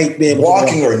might be able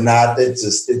walking to walk. Or not.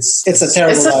 It's a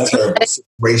terrible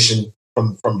situation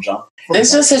from jump.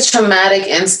 It's just a traumatic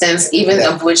instance, even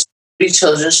of which 3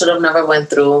 children should have never went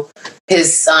through.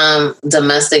 His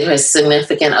domestic, his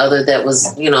significant other that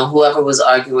was, whoever was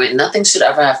arguing, nothing should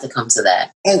ever have to come to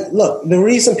that. And look, the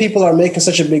reason people are making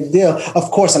such a big deal,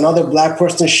 of course, another black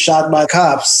person shot by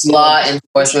cops. Law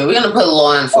enforcement. We're going to put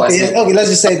law enforcement. Okay, let's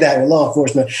just say that, law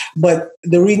enforcement. But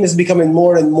the reason it's becoming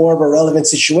more and more of a relevant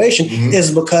situation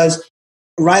is because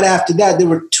right after that, there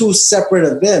were 2 separate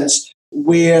events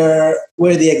where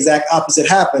the exact opposite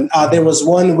happened. There was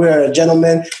one where a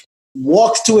gentleman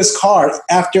walked to his car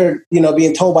after,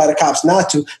 being told by the cops not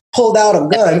to, pulled out a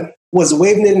gun, was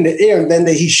waving it in the air, and then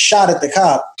he shot at the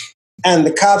cop. And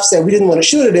the cop said we didn't want to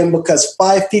shoot at him because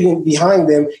 5 feet behind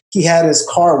him, he had his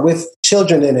car with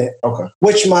children in it. Okay.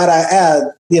 Which, might I add,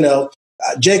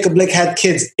 Jacob Blake had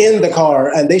kids in the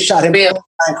car, and they shot him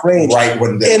blank range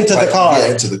into the car,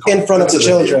 in front of the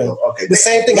children. Okay. The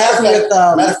same thing happened with...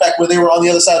 matter of fact, when they were on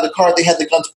the other side of the car, they had the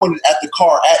guns pointed at the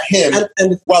car, at him,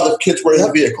 while the kids were in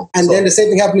the vehicle. And then the same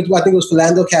thing happened with, I think it was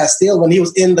Philando Castile, when he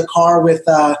was in the car with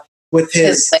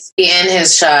his baby and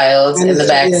his child in the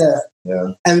back.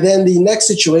 Yeah. And then the next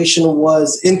situation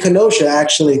was in Kenosha,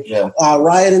 actually. Yeah.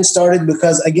 Rioting started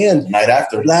because, again, night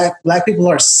after, black people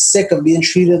are sick of being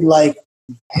treated like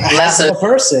a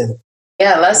person.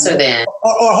 Yeah, lesser than.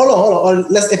 Or hold on.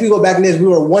 If we go back in this, we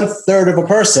were 1/3 of a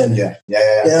person. Yeah.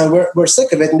 We're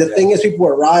sick of it. And the thing is, people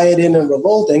were rioting and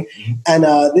revolting. And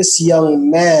this young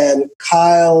man,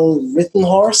 Kyle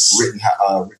Rittenhouse,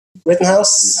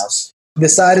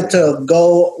 decided to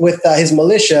go with his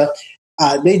militia.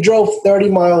 They drove 30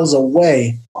 miles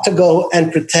away to go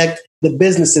and protect the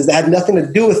businesses that had nothing to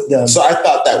do with them. So I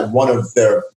thought that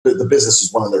the business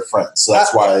was one of their friends. So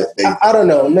that's why they... I don't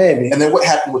know, maybe. And then what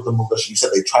happened with the militia? You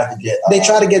said they tried to get... they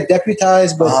tried to get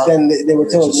deputized, but then they were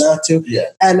told not to.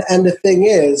 Yeah. And the thing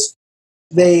is,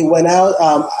 they went out.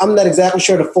 I'm not exactly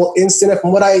sure the full incident.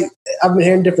 From what I've been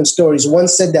hearing different stories. One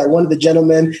said that one of the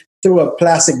gentlemen threw a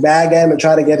plastic bag at him and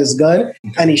tried to get his gun,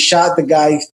 and he shot the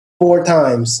guy 4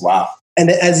 times. Wow. And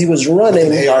as he was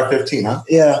running... An AR-15, huh?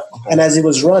 Yeah. Okay. And as he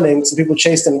was running, some people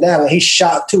chased him down, and he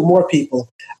shot 2 more people.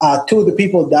 2 of the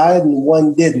people died and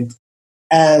 1 didn't.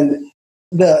 And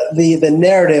the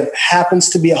narrative happens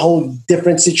to be a whole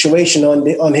different situation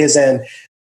on his end.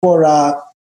 For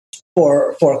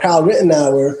Kyle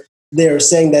Rittenhouse, they're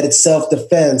saying that it's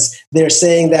self-defense. They're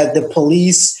saying that the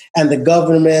police and the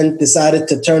government decided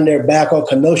to turn their back on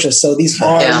Kenosha. So these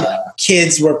armed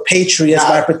kids were patriots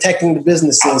by protecting the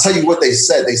businesses. I'll tell you what they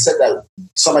said. They said that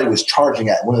somebody was charging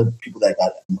at one of the people that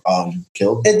got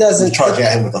killed. It doesn't... was charging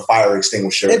at him with a fire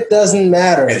extinguisher. It doesn't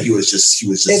matter. And he was just...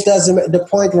 It doesn't... The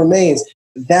point remains...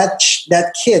 That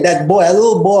kid, that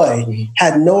little boy,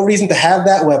 had no reason to have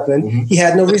that weapon. He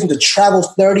had no reason to travel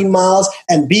 30 miles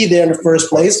and be there in the first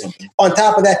place. On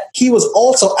top of that, he was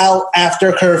also out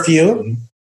after curfew.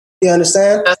 You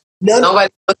understand?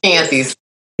 Nobody's looking at these.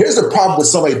 Here's the problem with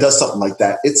somebody does something like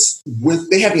that. It's when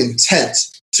they have the intent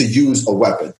to use a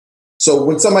weapon. So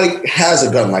when somebody has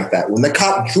a gun like that, when the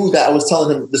cop drew that, I was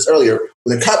telling him this earlier,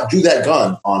 when the cop drew that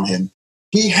gun on him,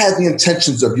 he had the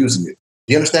intentions of using it.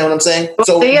 You understand what I'm saying?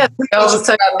 So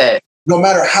no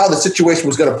matter how the situation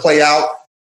was going to play out,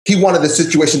 he wanted the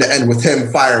situation to end with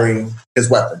him firing his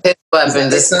weapon. His weapon.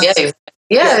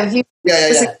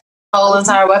 whole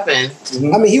entire weapon.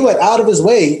 I mean, he went out of his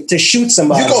way to shoot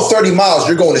somebody. You go 30 miles,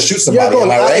 you're going to shoot somebody. Am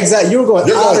I right? Exactly. You're not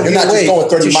just going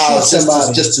 30 miles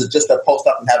just to post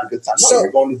up and have a good time. No,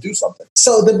 you're going to do something.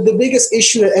 So the biggest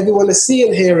issue that everyone is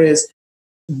seeing here is,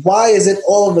 why is it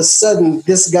all of a sudden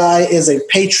this guy is a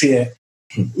patriot?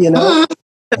 You know,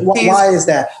 why is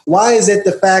that? Why is it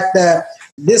the fact that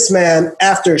this man,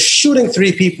 after shooting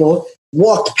 3 people,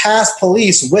 walked past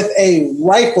police with a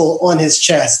rifle on his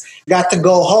chest, got to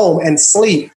go home and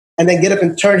sleep, and then get up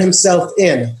and turn himself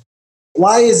in?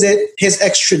 Why is it his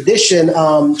extradition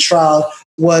trial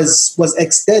was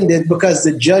extended because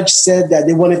the judge said that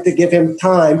they wanted to give him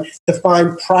time to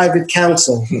find private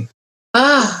counsel?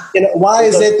 Why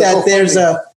is it that there's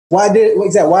why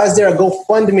is there a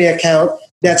GoFundMe account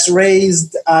that's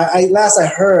raised? Last I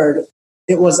heard,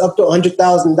 it was up to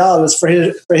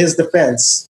 $100,000 for his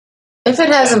defense. If it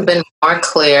hasn't been more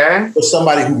clear, for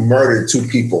somebody who murdered 2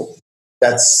 people,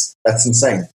 that's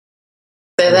insane.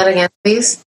 Say that again,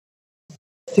 please.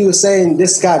 He was saying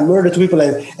this guy murdered 2 people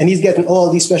and he's getting all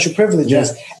these special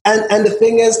privileges. Yeah. And the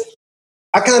thing is,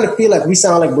 I kind of feel like we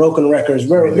sound like broken records.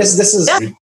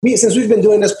 Since we've been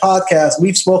doing this podcast,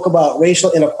 we've spoke about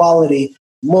racial inequality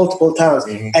multiple times,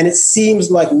 and it seems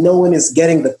like no one is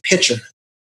getting the picture.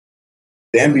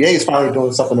 The NBA is finally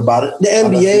doing something about it. The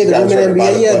NBA, the women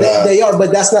NBA, they are,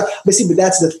 but that's not. But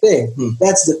that's the thing.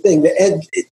 That's the thing. The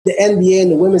NBA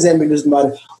and the women's NBA is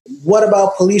about it. What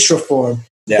about police reform?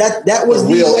 Yeah. That was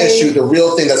the real issue. The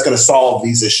real thing that's going to solve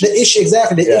these issues. The issue,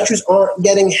 exactly. The issues aren't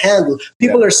getting handled.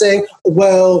 People are saying,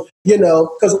 well,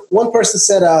 because one person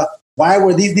said, why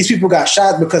were these people got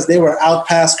shot because they were out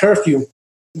past curfew?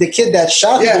 The kid that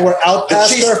shot people were out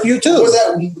past curfew too. Was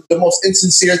that the most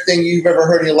insincere thing you've ever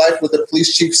heard in your life? What the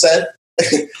police chief said?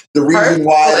 The reason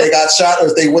why they got shot, or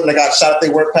if they wouldn't have got shot if they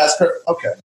weren't past curfew?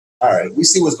 Okay, all right. We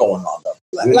see what's going on though.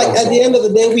 Like at the end of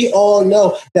the day, we all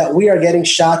know that we are getting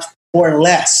shot for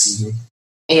less.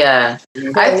 Yeah,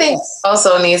 I think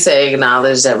also needs to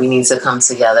acknowledge that we need to come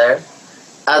together.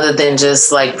 Other than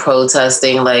just like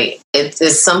protesting, like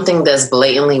it's something that's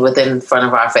blatantly within front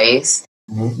of our face.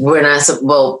 We're not,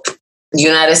 the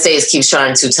United States keeps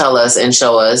trying to tell us and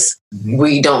show us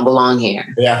we don't belong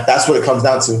here. Yeah, that's what it comes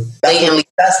down to.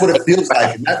 That's what it feels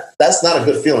like. And that's not a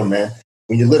good feeling, man.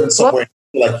 When you're living somewhere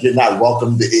like you're not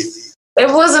welcome. It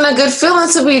wasn't a good feeling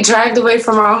to be dragged away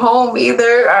from our home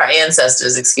either. Our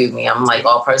ancestors, excuse me. I'm like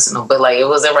all personal, but like it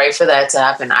wasn't right for that to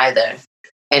happen either.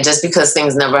 And just because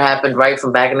things never happened right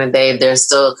from back in the day, they're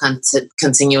still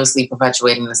continuously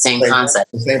perpetuating the same concept.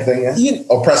 The same thing, yeah.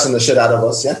 Oppressing the shit out of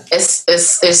us, yeah.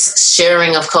 It's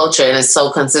sharing of culture, and it's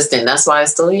so consistent. That's why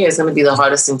it's still here. It's going to be the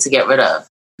hardest thing to get rid of.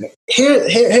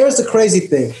 Here's the crazy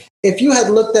thing. If you had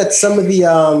looked at some of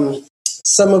the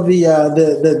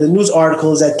news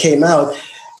articles that came out,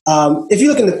 if you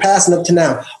look in the past and up to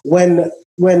now, when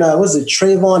was it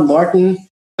Trayvon Martin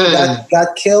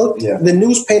got killed? Yeah. The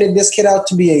news painted this kid out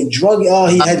to be a drug.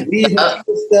 He had weed in the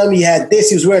system. He had this.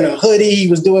 He was wearing a hoodie. He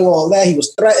was doing all that. He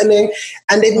was threatening,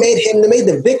 and they made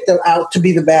the victim out to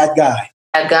be the bad guy.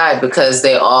 Bad guy because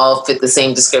they all fit the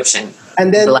same description.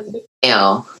 And then a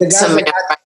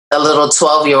little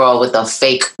 12-year-old with a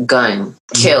fake gun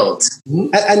killed.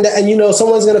 And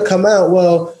someone's going to come out.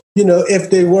 Well, if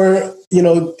they were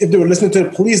listening to the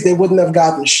police, they wouldn't have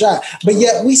gotten shot. But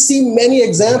yet we see many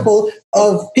examples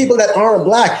of people that aren't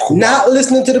black not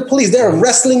listening to the police. They're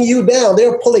wrestling you down.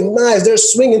 They're pulling knives. They're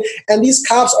swinging. And these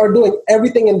cops are doing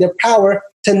everything in their power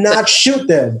to not shoot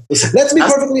them. Let's be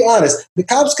perfectly honest. The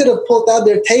cops could have pulled out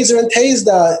their taser and tased.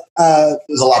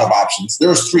 There's a lot of options. There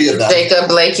was 3 of them. Jacob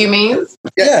Blake, you mean?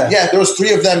 Yeah. There was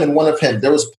 3 of them and 1 of him.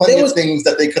 There was plenty of things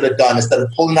that they could have done instead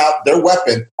of pulling out their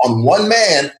weapon on one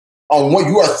man.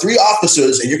 You are 3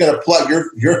 officers, and you're going to pull out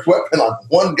your weapon on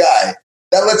one guy.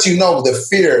 That lets you know the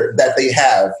fear that they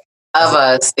have of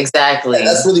us. Exactly. And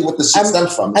that's really what this shit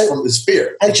stems from. It's from this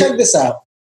fear. And check this out.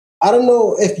 I don't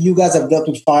know if you guys have dealt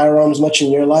with firearms much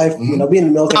in your life, being in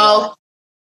the military. No.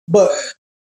 But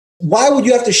why would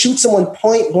you have to shoot someone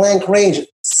point blank range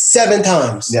 7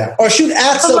 times? Yeah. Or shoot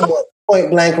at someone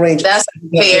point blank range? That's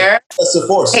fear. That's the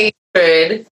force.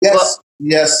 Hatred. Yes.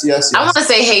 Yes. I want to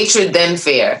say hatred, then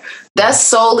fear. That's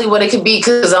solely what it could be,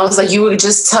 because I was like, you were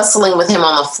just tussling with him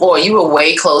on the floor. You were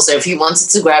way closer. If he wanted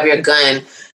to grab your gun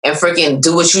and freaking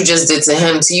do what you just did to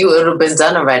him, to you, it would have been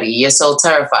done already. You're so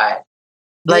terrified.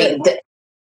 There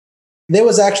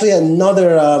was actually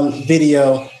another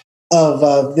video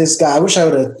of this guy. I wish I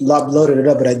would have loaded it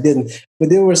up, but I didn't. But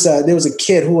there was a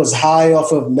kid who was high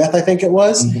off of meth, I think it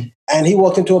was, and he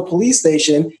walked into a police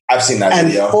station. I've seen that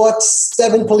video. And fought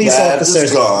 7 police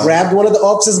officers, grabbed one of the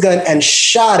officers' gun and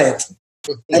shot it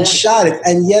and shot it,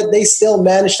 and yet they still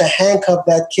managed to handcuff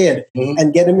that kid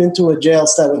and get him into a jail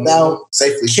cell without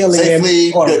killing him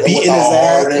or beating his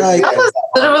ass. That was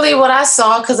literally what I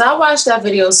saw, because I watched that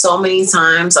video so many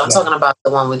times. I'm talking about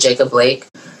the one with Jacob Blake.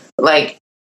 Like,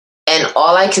 and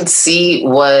all I could see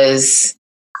was,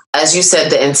 as you said,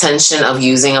 the intention of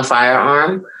using a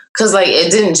firearm. Because, like,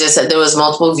 it didn't just, there was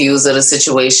multiple views of the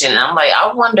situation. And I'm like,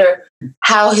 I wonder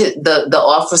how the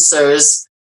officers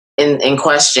in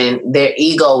question, their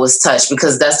ego was touched,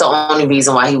 because that's the only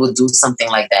reason why he would do something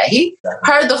like that. He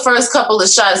heard the first couple of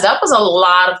shots. That was a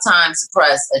lot of time to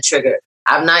press a trigger.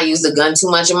 I've not used a gun too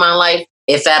much in my life,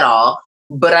 if at all.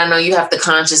 But I know you have to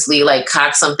consciously, like,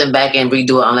 cock something back and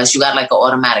redo it unless you got, like, an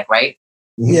automatic, right?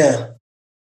 Yeah.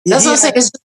 That's what I'm saying.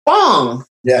 It's just wrong.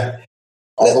 Yeah.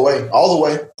 All the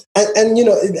way. And you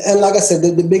know, and like I said,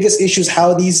 the biggest issue is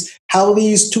how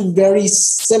these two very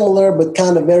similar but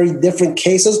kind of very different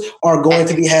cases are going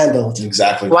to be handled.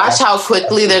 Exactly. Watch how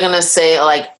quickly they're gonna say,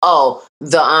 like, oh,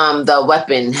 the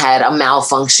weapon had a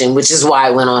malfunction, which is why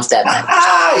it went off that night.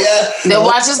 Yeah. The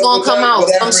watch is gonna come out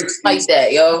some like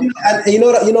that, yo. And you know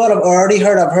what I've already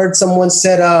heard? I've heard someone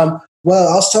said, well,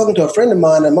 I was talking to a friend of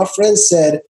mine, and my friend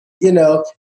said, you know,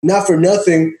 not for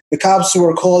nothing, the cops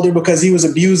were called here because he was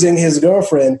abusing his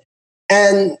girlfriend.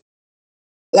 And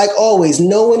like always,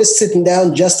 no one is sitting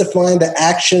down justifying the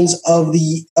actions of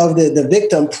the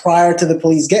victim prior to the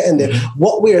police getting there.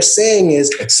 What we are saying is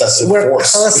excessive we're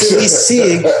force. Constantly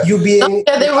seeing you being...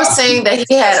 Yeah, they were saying that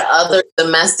he had other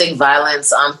domestic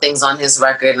violence things on his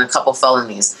record and a couple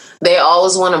felonies. They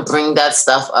always want to bring that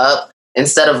stuff up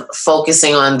instead of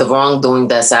focusing on the wrongdoing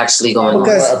that's actually going on.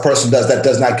 A person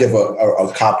does not give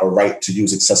a cop a right to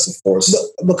use excessive force.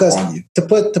 Because on you. to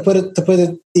put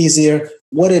it easier,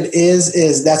 what it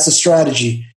is that's a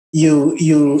strategy. You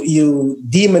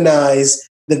demonize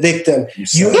the victim.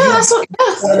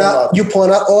 You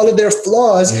point out all of their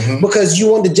flaws because you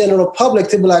want the general public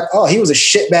to be like, oh, he was a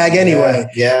shitbag anyway.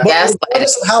 Yeah.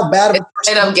 Gaslighting. How bad of a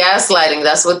person. Instead of gaslighting,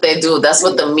 that's what they do. That's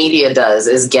what the media does,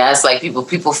 is gaslight people.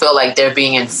 People feel like they're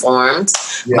being informed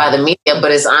by the media,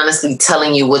 but it's honestly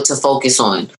telling you what to focus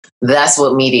on. That's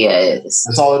what media is.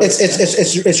 That's all it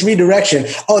is. It's redirection.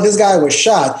 Oh, this guy was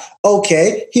shot.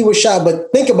 Okay, he was shot,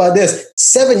 but think about this.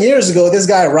 7 years ago, this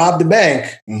guy robbed the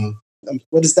bank.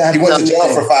 What does that? He went to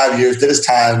jail for 5 years, did his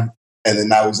time, and then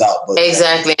now he's out. But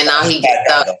exactly, and now he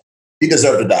gets out. He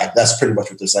deserved to die. That's pretty much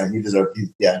what they're saying. He deserved.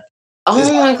 Oh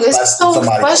my God, it's so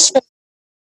frustrating.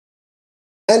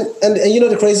 And you know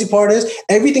the crazy part is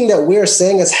everything that we're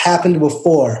saying has happened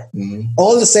before.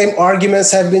 All the same arguments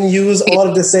have been used. All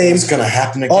of the same. It's gonna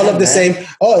happen again. All of the same.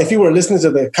 Oh, if he were listening to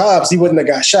the cops, he wouldn't have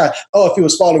got shot. Oh, if he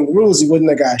was following the rules, he wouldn't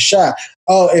have got shot.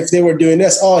 Oh, if they were doing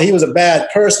this, oh, he was a bad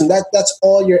person. That's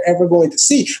all you're ever going to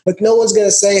see. But no one's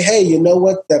gonna say, hey, you know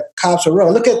what? The cops are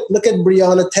wrong. Look at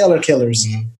Breonna Taylor killers.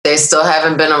 They still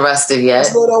haven't been arrested yet.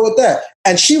 What's going on with that?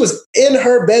 And she was in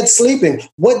her bed sleeping.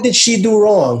 What did she do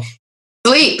wrong?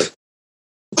 Sleep.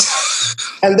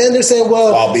 And then they're saying,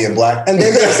 well, all being black. And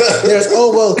then there's she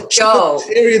lived in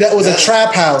an area that was a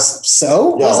trap house.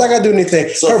 So what's that got to do anything?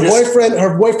 So her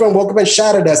boyfriend woke up and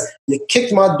shouted at us. You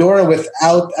kicked my door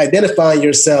without identifying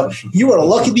yourself. You were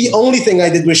lucky. The only thing I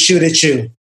did was shoot at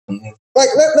you. Like,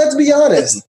 let's be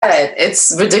honest.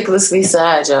 It's ridiculously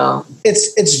sad, Joe.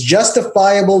 It's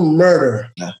justifiable murder.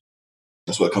 Yeah.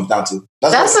 That's what it comes down to.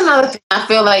 That's another thing. I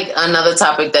feel like another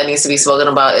topic that needs to be spoken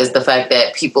about is the fact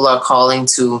that people are calling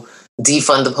to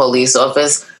defund the police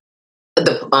office.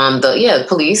 The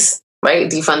police, right?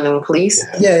 Defunding the police.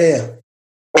 Yeah.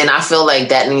 And I feel like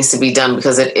that needs to be done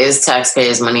because it is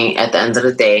taxpayers' money at the end of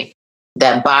the day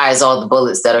that buys all the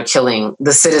bullets that are killing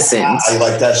the citizens. I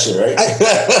like that shit, right?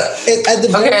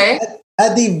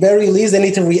 At the very least, they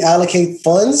need to reallocate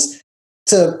funds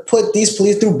to put these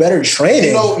police through better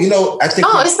training. I think.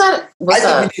 Oh, it's not. I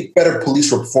think we need better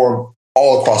police reform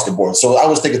all across the board. So I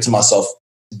was thinking to myself,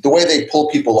 the way they pull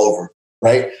people over,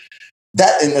 right?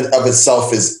 That in and of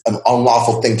itself is an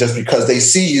unlawful thing. Just because they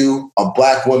see you, a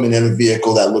black woman in a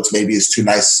vehicle that looks maybe is too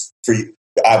nice for you,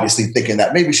 obviously thinking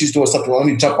that maybe she's doing something. Let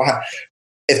me jump behind.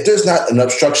 If there's not an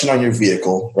obstruction on your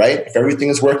vehicle, right? If everything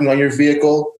is working on your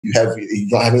vehicle, you don't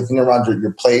have anything around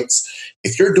your plates.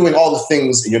 If you're doing all the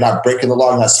things and you're not breaking the law,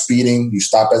 you're not speeding, you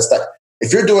stop at stop.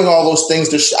 If you're doing all those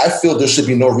things, I feel there should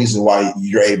be no reason why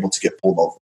you're able to get pulled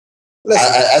over.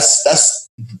 That's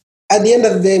at the end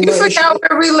of the day. You forgot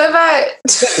where we live at.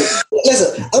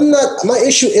 Listen, my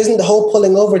issue isn't the whole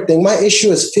pulling over thing. My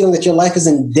issue is feeling that your life is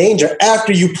in danger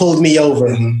after you pulled me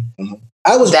over.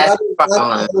 I was driving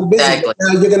busy. Exactly.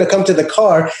 Now you're going to come to the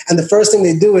car, and the first thing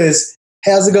they do is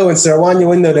how's it going, sir? Wind your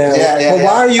window down. Yeah.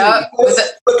 Why are you?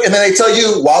 Look, and then they tell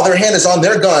you while their hand is on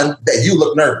their gun that you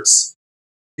look nervous.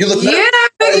 You look nervous.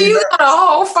 Yeah, you got a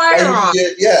whole firearm.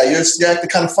 You're acting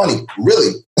kind of funny.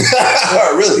 Really?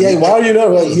 Really? Yeah, why are you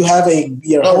nervous?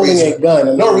 You're holding a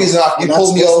gun. No reason. You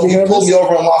pulled me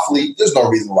over unlawfully. There's no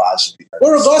reason why I should be nervous.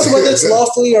 Well, regardless of whether it's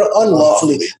lawfully or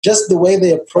unlawfully, just the way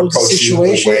they approach the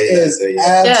situation is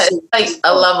it's like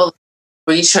a level of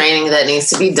retraining that needs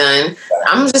to be done.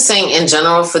 I'm just saying, in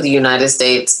general, for the United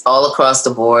States, all across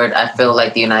the board, I feel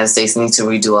like the United States needs to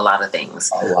redo a lot of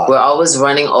things. We're always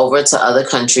running over to other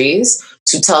countries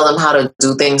to tell them how to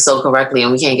do things so correctly,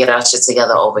 and we can't get our shit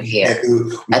together over here.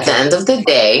 At the end of the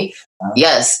day,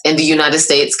 yes, in the United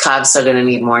States, cops are going to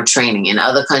need more training. In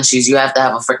other countries, you have to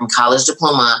have a freaking college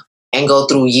diploma and go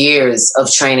through years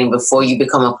of training before you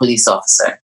become a police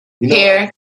officer.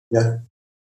 Here. Yeah.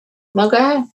 No, go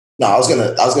ahead. No, I was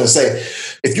gonna say,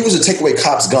 if you was to take away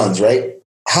cops' guns, right?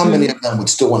 How many of them would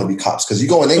still want to be cops? Because you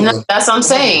go in England. No, that's what I'm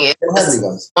saying. They don't have any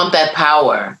guns. Want that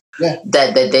power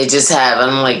that they just have.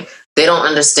 I'm like, they don't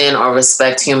understand or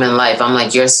respect human life. I'm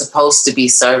like, you're supposed to be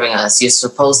serving us. You're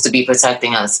supposed to be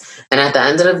protecting us. And at the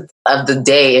end of the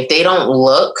day, if they don't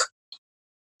look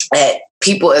at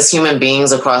people as human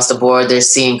beings across the board, they're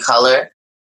seeing color,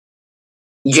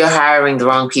 you're hiring the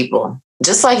wrong people.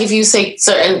 Just like if you say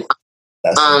certain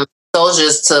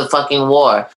soldiers to fucking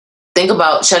war,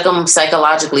 check them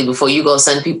psychologically before you go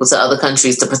send people to other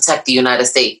countries to protect the United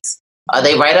States. Are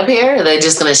they right up here? Or are they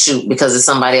just going to shoot because it's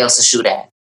somebody else to shoot at?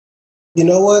 You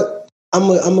know what? I'm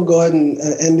gonna go ahead and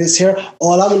end this here.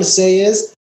 All I'm going to say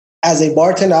is, as a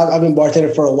bartender, I've been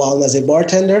bartending for a while, and as a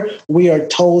bartender, we are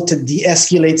told to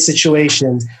de-escalate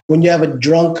situations. When you have a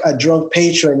drunk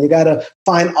patron, you got to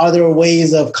find other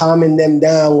ways of calming them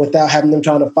down without having them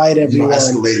trying to fight everyone.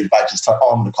 Escalated by just I'm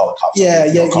going to call the cops. Yeah,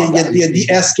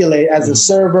 de-escalate as a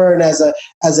server and as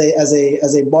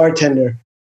a bartender.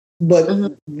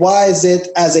 But why is it,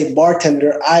 as a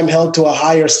bartender, I'm held to a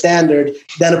higher standard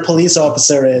than a police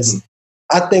officer is?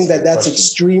 I think that's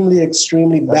extremely,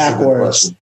 extremely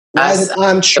backwards. Why is it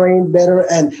I'm trained better,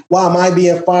 and why am I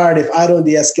being fired if I don't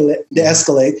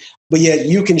de-escalate? But yet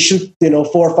you can shoot, 4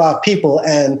 or 5 people,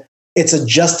 and it's a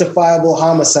justifiable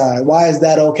homicide. Why is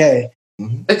that okay?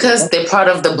 Because they're part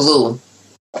of the blue.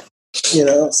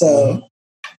 So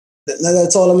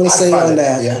that's all I'm going to say on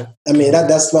that. Yeah. I mean,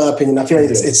 that's my opinion. I feel like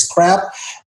it's crap.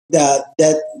 That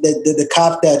the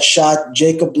cop that shot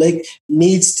Jacob Blake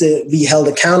needs to be held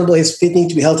accountable. His feet need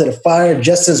to be held to the fire,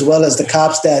 just as well as the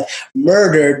cops that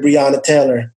murdered Breonna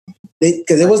Taylor.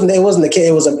 Because it wasn't the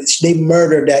case. They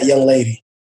murdered that young lady.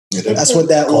 Yeah, that's what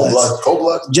that was. Cold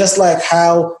blood. Just like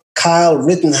how Kyle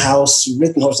Rittenhouse,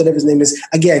 whatever his name is.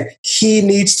 Again, he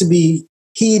needs to be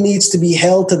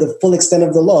held to the full extent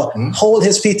of the law. Hold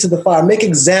his feet to the fire. Make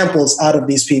examples out of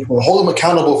these people. Hold them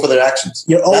accountable for their actions.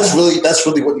 That's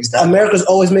really what he's done. America's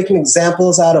always making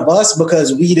examples out of us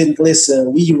because we didn't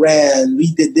listen, we ran,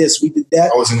 we did this, we did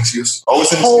that. Always an excuse.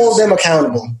 Hold them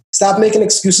accountable. Stop making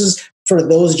excuses for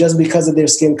those just because of their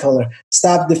skin color.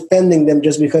 Stop defending them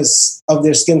just because of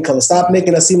their skin color. Stop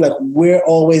making us seem like we're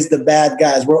always the bad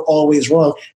guys. We're always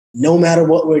wrong, no matter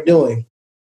what we're doing.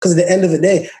 Because at the end of the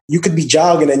day, you could be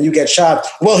jogging and you get shot.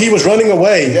 Well, he was running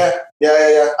away. Yeah.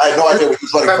 I had no idea what he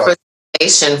was running from.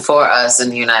 Representation for us in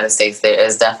the United States, there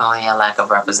is definitely a lack of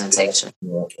representation.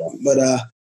 But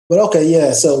okay,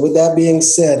 yeah. So with that being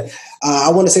said,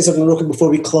 I want to say something real quick before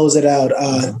we close it out.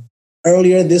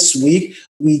 Earlier this week,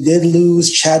 we did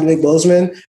lose Chadwick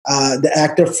Boseman, the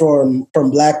actor from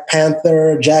Black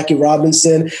Panther, Jackie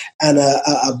Robinson, and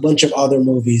a bunch of other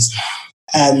movies.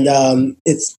 And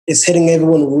it's hitting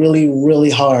everyone really, really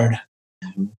hard.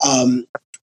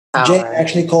 Jay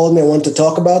actually called me and wanted to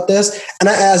talk about this, and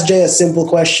I asked Jay a simple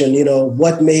question.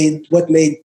 What made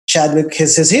Chadwick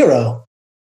his hero?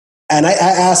 And I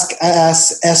asked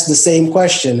the same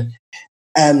question,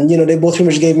 and they both pretty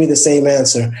much gave me the same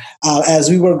answer. As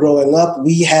we were growing up,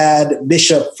 we had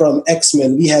Bishop from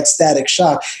X-Men, we had Static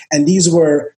Shock, and these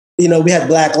were. We had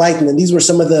Black Lightning. These were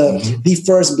some of the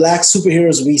first Black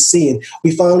superheroes we've seen. We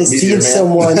finally seen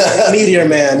someone, Meteor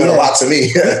Man. Yeah. A lot to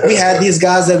me. We had these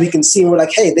guys that we can see, and we're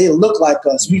like, hey, they look like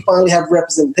us. We finally have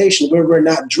representation where we're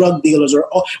not drug dealers or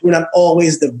we're not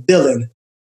always the villain.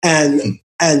 And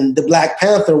the Black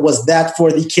Panther was that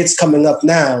for the kids coming up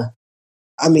now.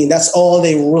 I mean, that's all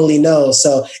they really know.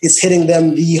 So it's hitting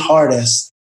them the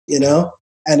hardest, And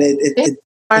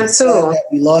it's sad that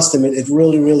we lost him. It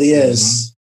really, really is.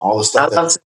 All the stuff. I love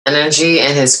his energy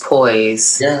and his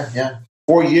poise. Yeah.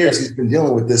 4 years he's been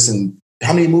dealing with this, and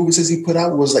how many movies has he put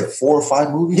out? Was it like 4 or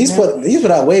 5 movies? He's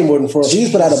put out way more than 4.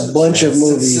 He's put out a bunch of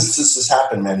movies. Since this has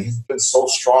happened, man, he's been so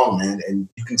strong, man, and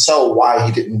you can tell why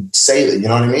he didn't say that. You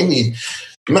know what I mean? He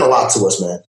meant a lot to us,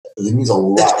 man. It means a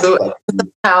lot. Like,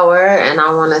 power, and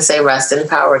I want to say rest in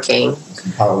power, King.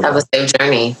 Have a safe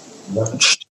journey.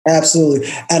 Absolutely.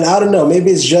 And I don't know,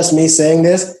 maybe it's just me saying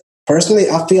this. Personally,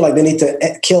 I feel like they need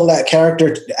to kill that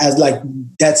character as like,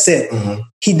 that's it. Mm-hmm.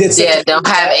 He did something. Yeah, don't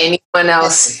have anyone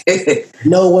else.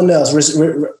 No one else.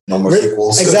 No more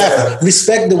sequels. Exactly.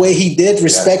 Respect the way he did.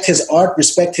 Respect his art.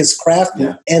 Respect his craft.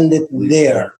 And end it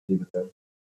there.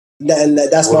 And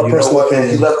that's my personal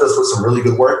opinion. He left us with some really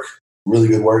good work. Really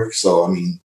good work. So, I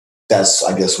mean, that's,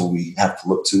 I guess, what we have to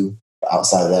look to.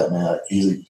 Outside of that, man,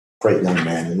 he's a great young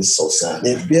man, and it's so sad.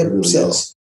 It really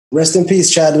is. Rest in peace,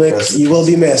 Chadwick. You will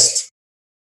be missed.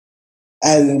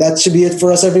 And that should be it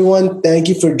for us, everyone. Thank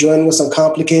you for joining us on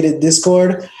Complicated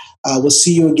Discord. We'll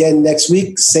see you again next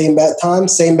week. Same bat time,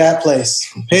 same bat place.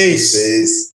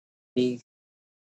 Peace. Peace.